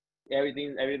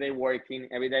 everything, every day working,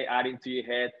 every day adding to your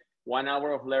head, 1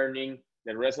 hour of learning,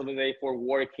 the rest of the day for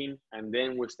working, and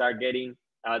then we start getting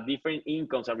different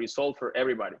incomes, a result for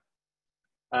everybody.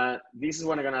 This is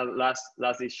what I'm gonna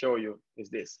lastly show you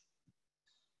is this.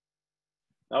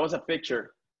 That was a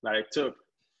picture that I took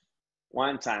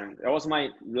one time. That was my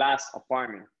last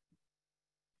apartment.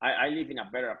 I live in a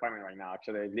better apartment right now.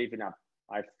 Actually,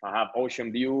 I have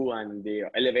ocean view, and the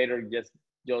elevator just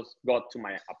got to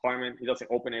my apartment. It doesn't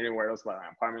open anywhere else but my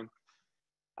apartment.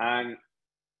 And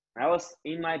I was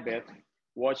in my bed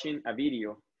watching a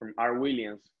video from R.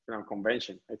 Williams from a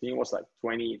convention. I think it was like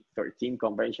 2013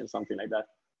 convention, something like that.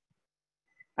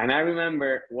 And I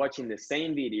remember watching the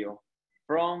same video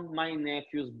from my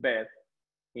nephew's bed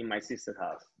in my sister's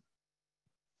house,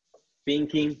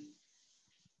 thinking,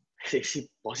 is it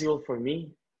possible for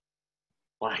me?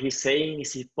 What he's saying,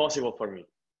 is it possible for me?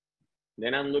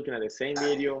 Then I'm looking at the same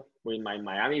video with my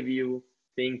Miami view,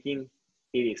 thinking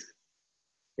it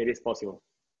is possible.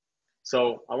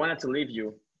 So I wanted to leave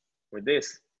you with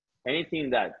this. Anything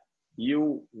that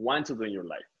you want to do in your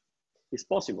life is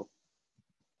possible.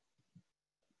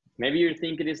 Maybe you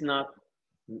think it is not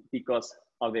because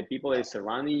of the people that are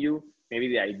surrounding you. Maybe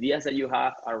the ideas that you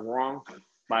have are wrong,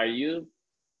 but you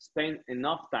spend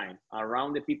enough time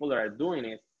around the people that are doing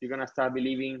it, you're gonna start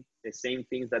believing the same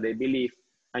things that they believe,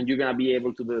 and you're gonna be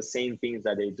able to do the same things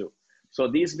that they do. So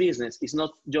this business is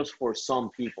not just for some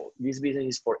people. This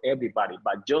business is for everybody,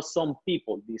 but just some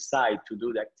people decide to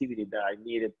do the activity that I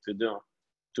needed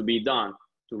to be done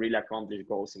to really accomplish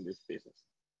goals in this business.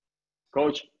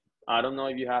 Coach, I don't know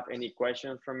if you have any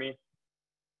questions for me.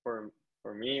 For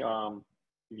me, if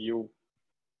you.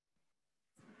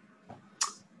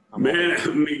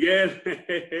 Man, Miguel,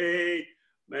 hey,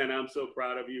 man, I'm so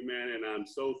proud of you, man, and I'm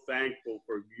so thankful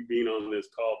for you being on this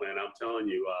call, man. I'm telling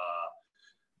you,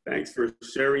 thanks for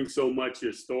sharing so much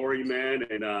your story, man.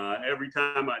 And every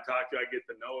time I talk to you, I get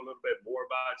to know a little bit more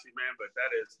about you, man. But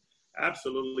that is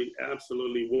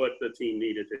absolutely what the team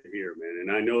needed to hear, man.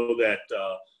 And I know that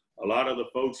a lot of the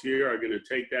folks here are going to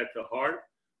take that to heart,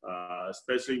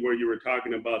 especially where you were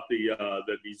talking about the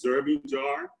deserving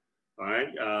jar. All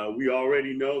right. We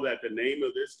already know that the name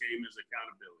of this game is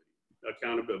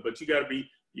accountability. But you got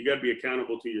to be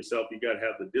accountable to yourself. You got to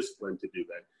have the discipline to do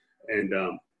that.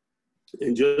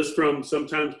 And just from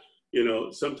sometimes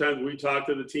we talk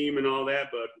to the team and all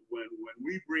that, but when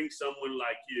we bring someone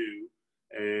like you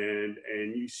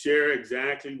and you share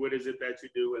exactly what is it that you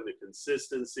do and the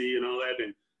consistency and all that,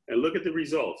 and look at the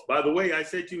results. By the way, I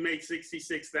said you make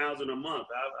 $66,000 a month.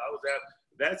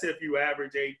 That's if you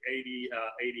average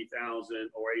 80,000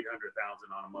 or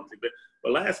 800,000 on a monthly.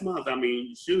 But last month, I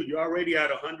mean, shoot, you're already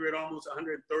at almost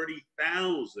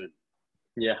 130,000.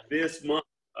 Yeah. This month,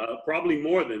 probably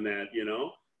more than that.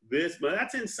 But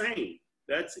that's insane.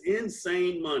 That's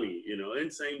insane money.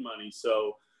 Insane money.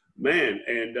 So, man,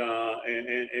 and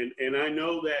I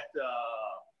know that,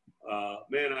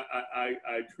 man,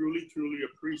 I truly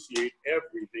appreciate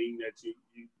everything that you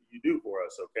do for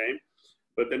us. Okay.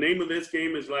 But the name of this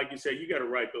game is, like you said, you got to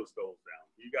write those goals down.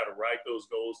 You got to write those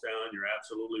goals down. You're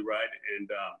absolutely right.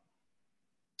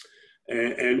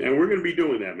 And we're going to be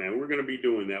doing that, man. We're going to be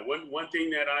doing that. One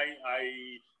thing that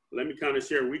let me kind of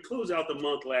share. We closed out the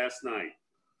month last night.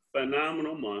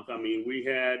 Phenomenal month. I mean, we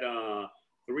had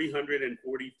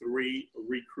 343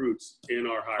 recruits in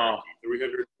our hierarchy.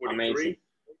 343. Amazing.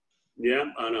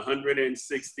 Yeah, on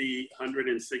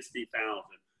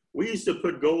 160,000. We used to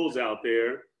put goals out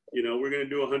there. We're going to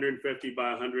do 150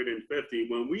 by 150.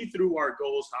 When we threw our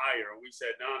goals higher, we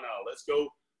said, no, let's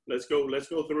go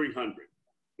 300.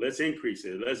 Let's increase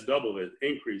it. Let's double it,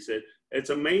 increase it. It's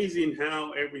amazing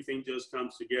how everything just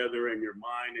comes together in your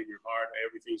mind and your heart.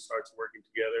 Everything starts working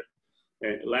together.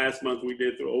 And last month we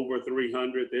did over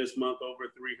 300. This month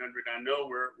over 300. I know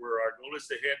where our goal is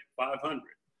to hit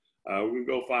 500. We can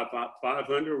go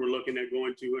 500. We're looking at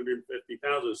going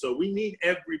 250,000. So we need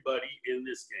everybody in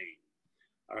this game.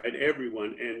 All right,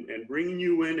 everyone, and bringing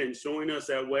you in and showing us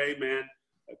that way, man,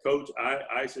 Coach,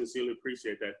 I sincerely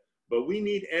appreciate that. But we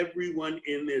need everyone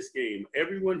in this game.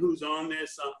 Everyone who's on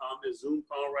this Zoom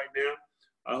call right now,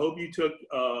 I hope you took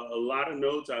a lot of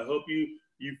notes. I hope you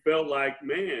felt like,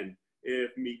 man,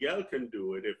 if Miguel can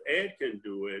do it, if Ed can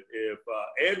do it, if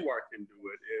Edward can do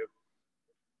it, if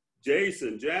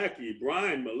Jason, Jackie,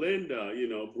 Brian, Melinda,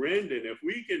 Brendan, if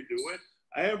we can do it,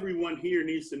 everyone here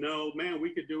needs to know, man, we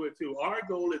could do it too. Our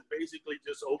goal is basically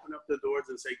just open up the doors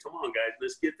and say, come on, guys,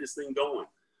 let's get this thing going.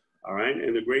 All right.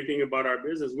 And the great thing about our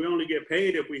business, we only get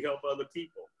paid if we help other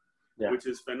people, which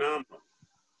is phenomenal,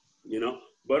 you know.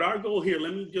 But our goal here,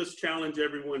 let me just challenge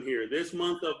everyone here. This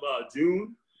month of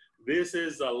June, this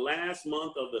is the last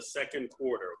month of the second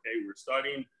quarter. Okay. We're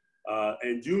starting,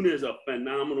 and June is a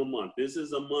phenomenal month. This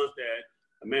is a month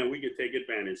that, man, we could take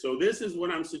advantage. So this is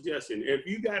what I'm suggesting. If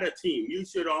you got a team, you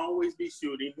should always be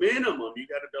shooting minimum. You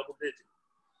got a double digit.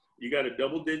 You got a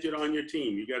double digit on your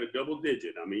team. You got a double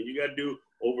digit. I mean, you got to do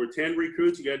over 10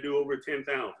 recruits. You got to do over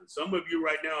 10,000. Some of you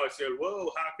right now have said,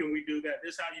 whoa, how can we do that?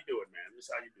 This is how you do it, man. This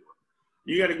is how you do it.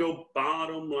 You got to go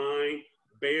bottom line,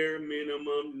 bare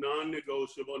minimum,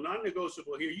 non-negotiable.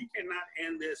 Non-negotiable here, you cannot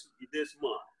end this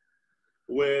month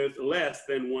with less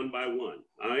than 1 by 1. All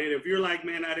right. If you're like,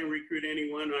 man, I didn't recruit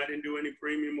anyone, or I didn't do any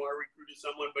premium, or I recruited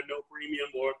someone but no premium,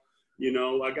 or you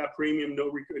know, I got premium, no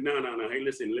recruit. No. Hey,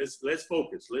 listen, let's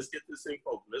focus. Let's get this thing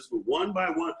focused. Let's go 1 by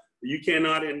 1. You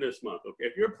cannot end this month. Okay.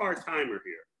 If you're a part-timer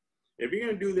here, if you're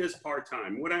going to do this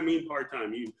part-time, what I mean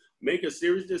part-time, you make a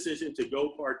serious decision to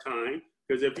go part-time,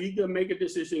 because if you can make a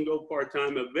decision, go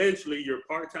part-time, eventually your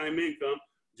part-time income,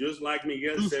 just like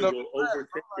Miguel said, will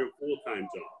overtake your full-time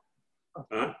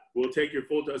job. We'll take your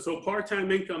full-time. So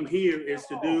part-time income here is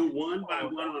to do 1 by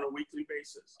 1 on a weekly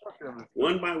basis.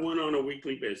 1 by 1 on a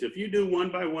weekly basis. If you do 1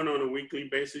 by 1 on a weekly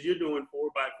basis, you're doing 4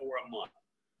 by 4 a month.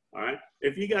 All right.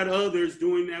 If you got others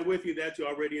doing that with you, that's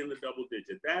already in the double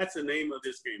digit. That's the name of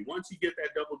this game. Once you get that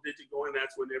double digit going,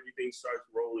 that's when everything starts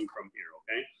rolling from here.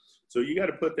 Okay. So you got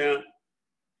to put that,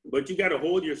 but you got to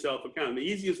hold yourself accountable. The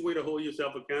easiest way to hold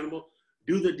yourself accountable,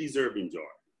 do the deserving jar.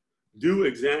 Do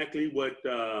exactly what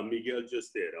Miguel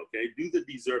just did, okay? Do the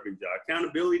deserving job.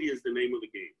 Accountability is the name of the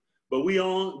game. But we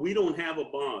don't have a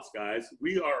boss, guys.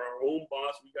 We are our own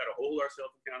boss. We got to hold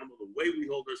ourselves accountable the way we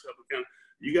hold ourselves accountable.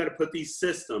 You got to put these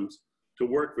systems to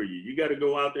work for you. You got to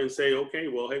go out there and say, okay,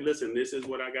 well, hey, listen, this is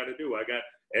what I got to do. I got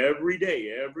every day.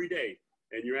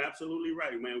 And you're absolutely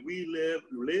right, man. We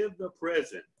live the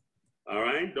present, all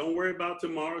right? Don't worry about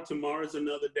tomorrow. Tomorrow's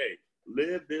another day.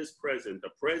 Live this present. The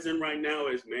present right now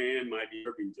is, man, my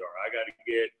deserving jar. I got to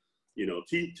get, you know,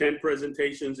 10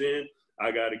 presentations in.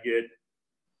 I got to get,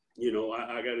 you know,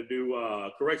 I got to do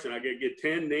correction. I got to get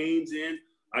 10 names in.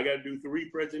 I got to do 3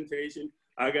 presentations.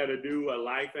 I got to do a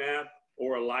life app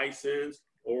or a license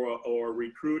or a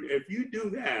recruit. If you do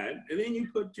that, and then you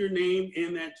put your name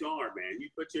in that jar, man,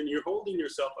 you're holding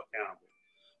yourself accountable.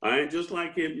 All right, just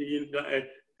like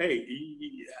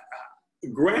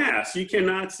grass, you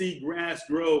cannot see grass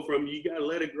grow you got to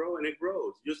let it grow and it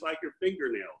grows, just like your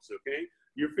fingernails, okay?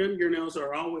 Your fingernails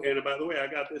are always, and by the way, I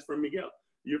got this from Miguel.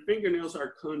 Your fingernails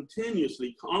are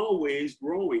continuously, always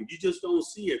growing. You just don't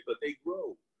see it, but they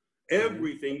grow.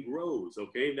 Everything grows,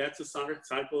 okay? That's a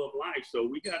cycle of life. So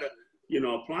we got to, you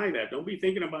know, apply that. Don't be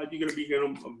thinking about you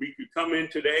could come in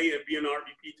today and be an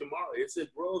RVP tomorrow. It's a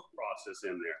growth process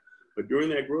in there. But during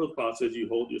that growth process, you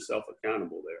hold yourself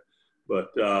accountable there.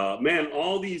 But man,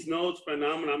 all these notes,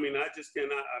 phenomenal. I mean, I just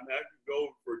cannot, I could go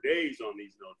for days on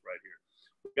these notes right here.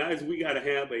 Guys, we got to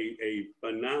have a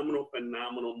phenomenal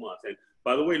month. And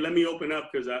by the way, let me open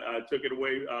up because I took it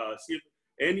away. See if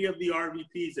any of the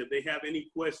RVPs, if they have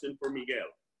any question for Miguel.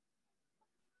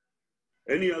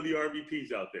 Any of the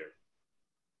RVPs out there?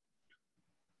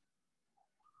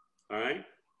 All right.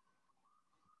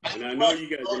 And I know you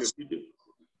guys, and if you do.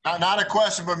 Not a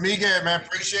question, but Miguel, man,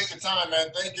 appreciate your time,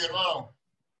 man. Thank you, Ron.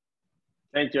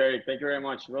 Thank you, Eric. Thank you very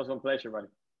much. It was a pleasure, buddy.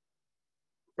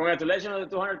 Congratulations on the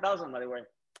 200,000, by the way.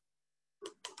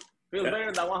 Feels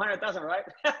better than 100,000, right?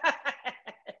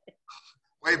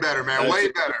 Way better, man.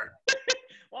 Way better.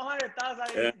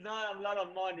 100,000 is not a lot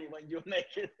of money when you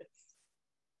make it.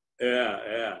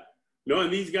 Yeah. No,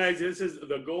 and these guys, this is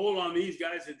the goal on these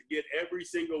guys is to get every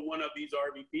single one of these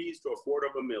RVPs to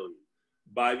 $250,000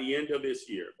 by the end of this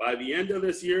year. By the end of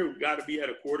this year, we've got to be at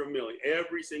 $250,000,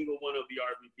 every single one of the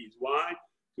RVPs. Why?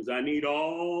 Because I need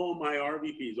all my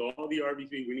RVPs, all the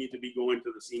RVPs, we need to be going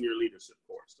to the senior leadership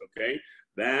course, okay?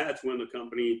 That's when the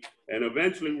company, and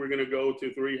eventually we're going to go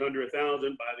to 300,000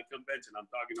 by the convention. I'm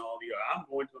talking to all I'm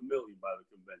going to $1 million by the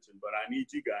convention, but I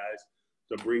need you guys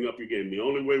to bring up your game. The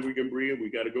only way we can bring it, we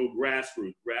got to go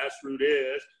grassroots. Grassroots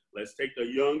is, let's take the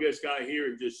youngest guy here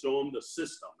and just show him the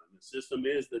system. And the system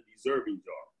is the deserving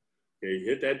jar. Okay,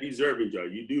 hit that deserving jar.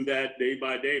 You do that day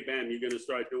by day, bam, you're going to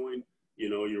start doing, you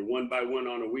know, your 1 by 1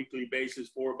 on a weekly basis,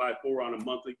 4 by 4 on a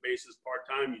monthly basis,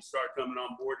 part-time. You start coming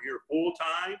on board here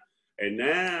full-time. And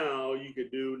now you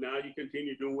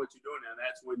continue doing what you're doing. And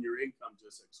that's when your income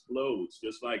just explodes,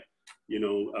 just like, you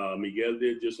know, Miguel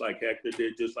did, just like Hector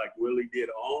did, just like Willie did,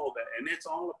 all that. And it's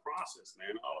all a process,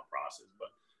 man, all a process. But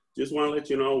just want to let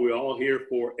you know, we're all here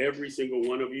for every single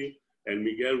one of you. And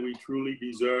Miguel, we truly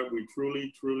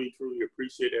truly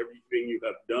appreciate everything you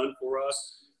have done for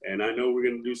us. And I know we're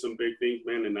going to do some big things,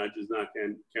 man. And I just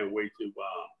can't wait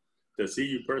to see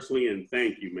you personally and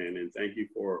thank you, man. And thank you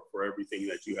for everything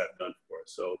that you have done for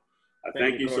us. So I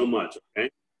thank you so much. Okay.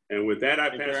 And with that, I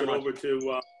pass it over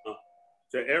to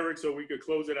Eric so we could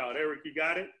close it out. Eric, you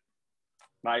got it?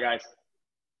 Bye, guys.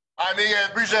 All right, Miguel.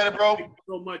 Appreciate it, bro. Thank you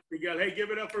so much, Miguel. Hey, give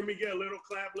it up for Miguel. Little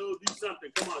clap, little do something.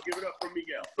 Come on, give it up for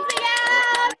Miguel.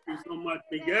 Thank you so much,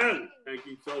 Miguel. Thank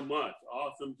you so much.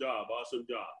 Awesome job. Awesome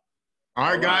job.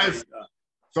 All right, guys.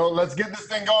 So let's get this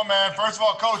thing going, man. First of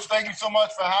all, Coach, thank you so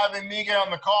much for having Miguel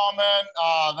on the call, man.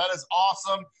 That is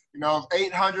awesome. You know, $800,000 in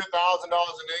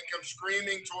income,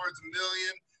 screaming towards $1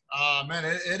 million. Man,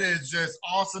 it is just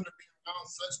awesome to be around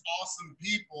such awesome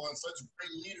people and such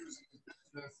great leaders in the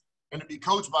business, and to be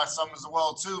coached by some as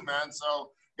well too, man.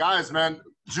 So guys, man,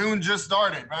 June just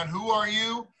started, man. Who are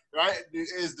you, right,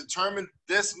 is determined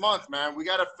this month, man. We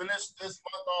got to finish this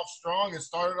month off strong and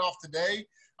start it off today.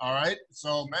 All right,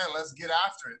 so man, let's get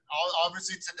after it.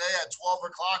 Obviously today at 12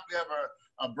 o'clock, we have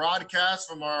a broadcast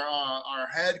from our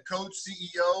head coach,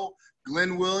 CEO,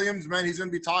 Glenn Williams. Man, he's gonna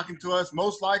be talking to us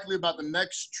most likely about the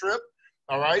next trip.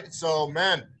 All right, so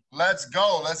man, let's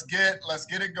go. Let's get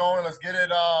it going. Let's get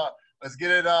it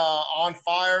on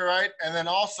fire, right? And then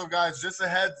also, guys, just a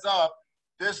heads up,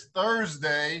 this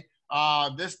Thursday, so not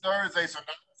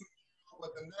tomorrow,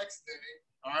 but the next day,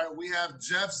 all right, we have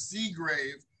Jeff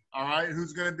Seagrave, all right,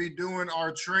 who's going to be doing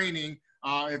our training.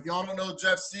 If y'all don't know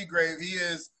Jeff Seagrave, he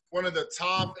is one of the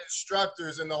top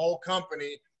instructors in the whole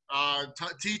company,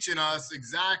 teaching us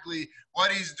exactly what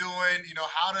he's doing, you know,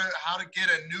 how to get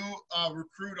a new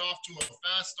recruit off to a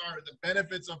fast start, the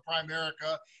benefits of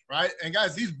Primerica, right? And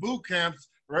guys, these boot camps,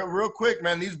 real quick,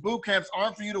 man, these boot camps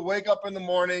aren't for you to wake up in the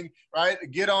morning, right,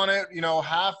 get on it, you know,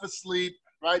 half asleep,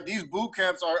 right? These boot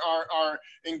camps are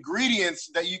ingredients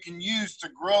that you can use to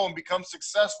grow and become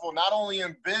successful, not only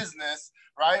in business,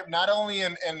 right? Not only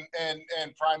in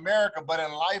Primerica, but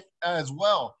in life as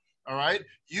well, all right?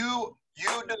 You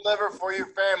deliver for your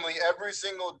family every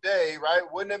single day, right?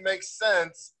 Wouldn't it make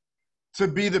sense to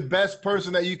be the best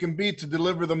person that you can be to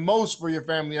deliver the most for your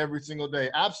family every single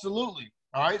day? Absolutely.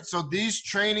 All right. So these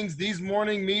trainings, these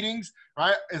morning meetings,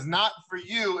 right, is not for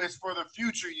you. It's for the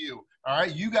future you. All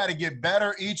right. You got to get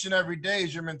better each and every day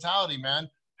is your mentality, man.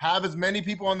 Have as many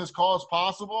people on this call as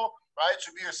possible, right? It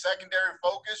should be your secondary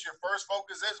focus. Your first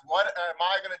focus is, what am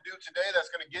I going to do today that's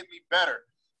going to get me better?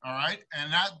 All right.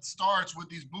 And that starts with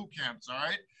these boot camps. All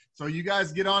right. So you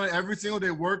guys get on it every single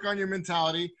day, work on your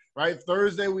mentality, right?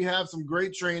 Thursday, we have some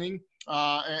great training.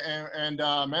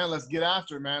 Man, let's get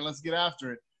after it, man. Let's get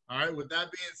after it. All right. With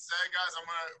that being said, guys, we're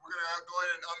gonna go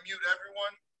ahead and unmute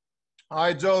everyone. All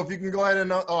right, Joe, if you can go ahead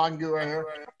and I can go right here.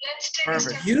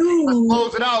 Perfect. Let's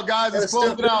close it out, guys. Let's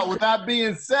close it out. With that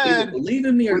being said, believe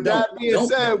in me or with that being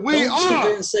said, we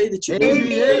are say that you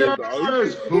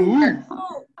aviators.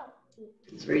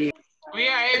 We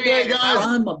are aviators. Guys.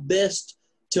 trying my best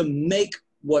to make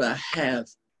what I have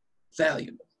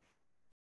valuable.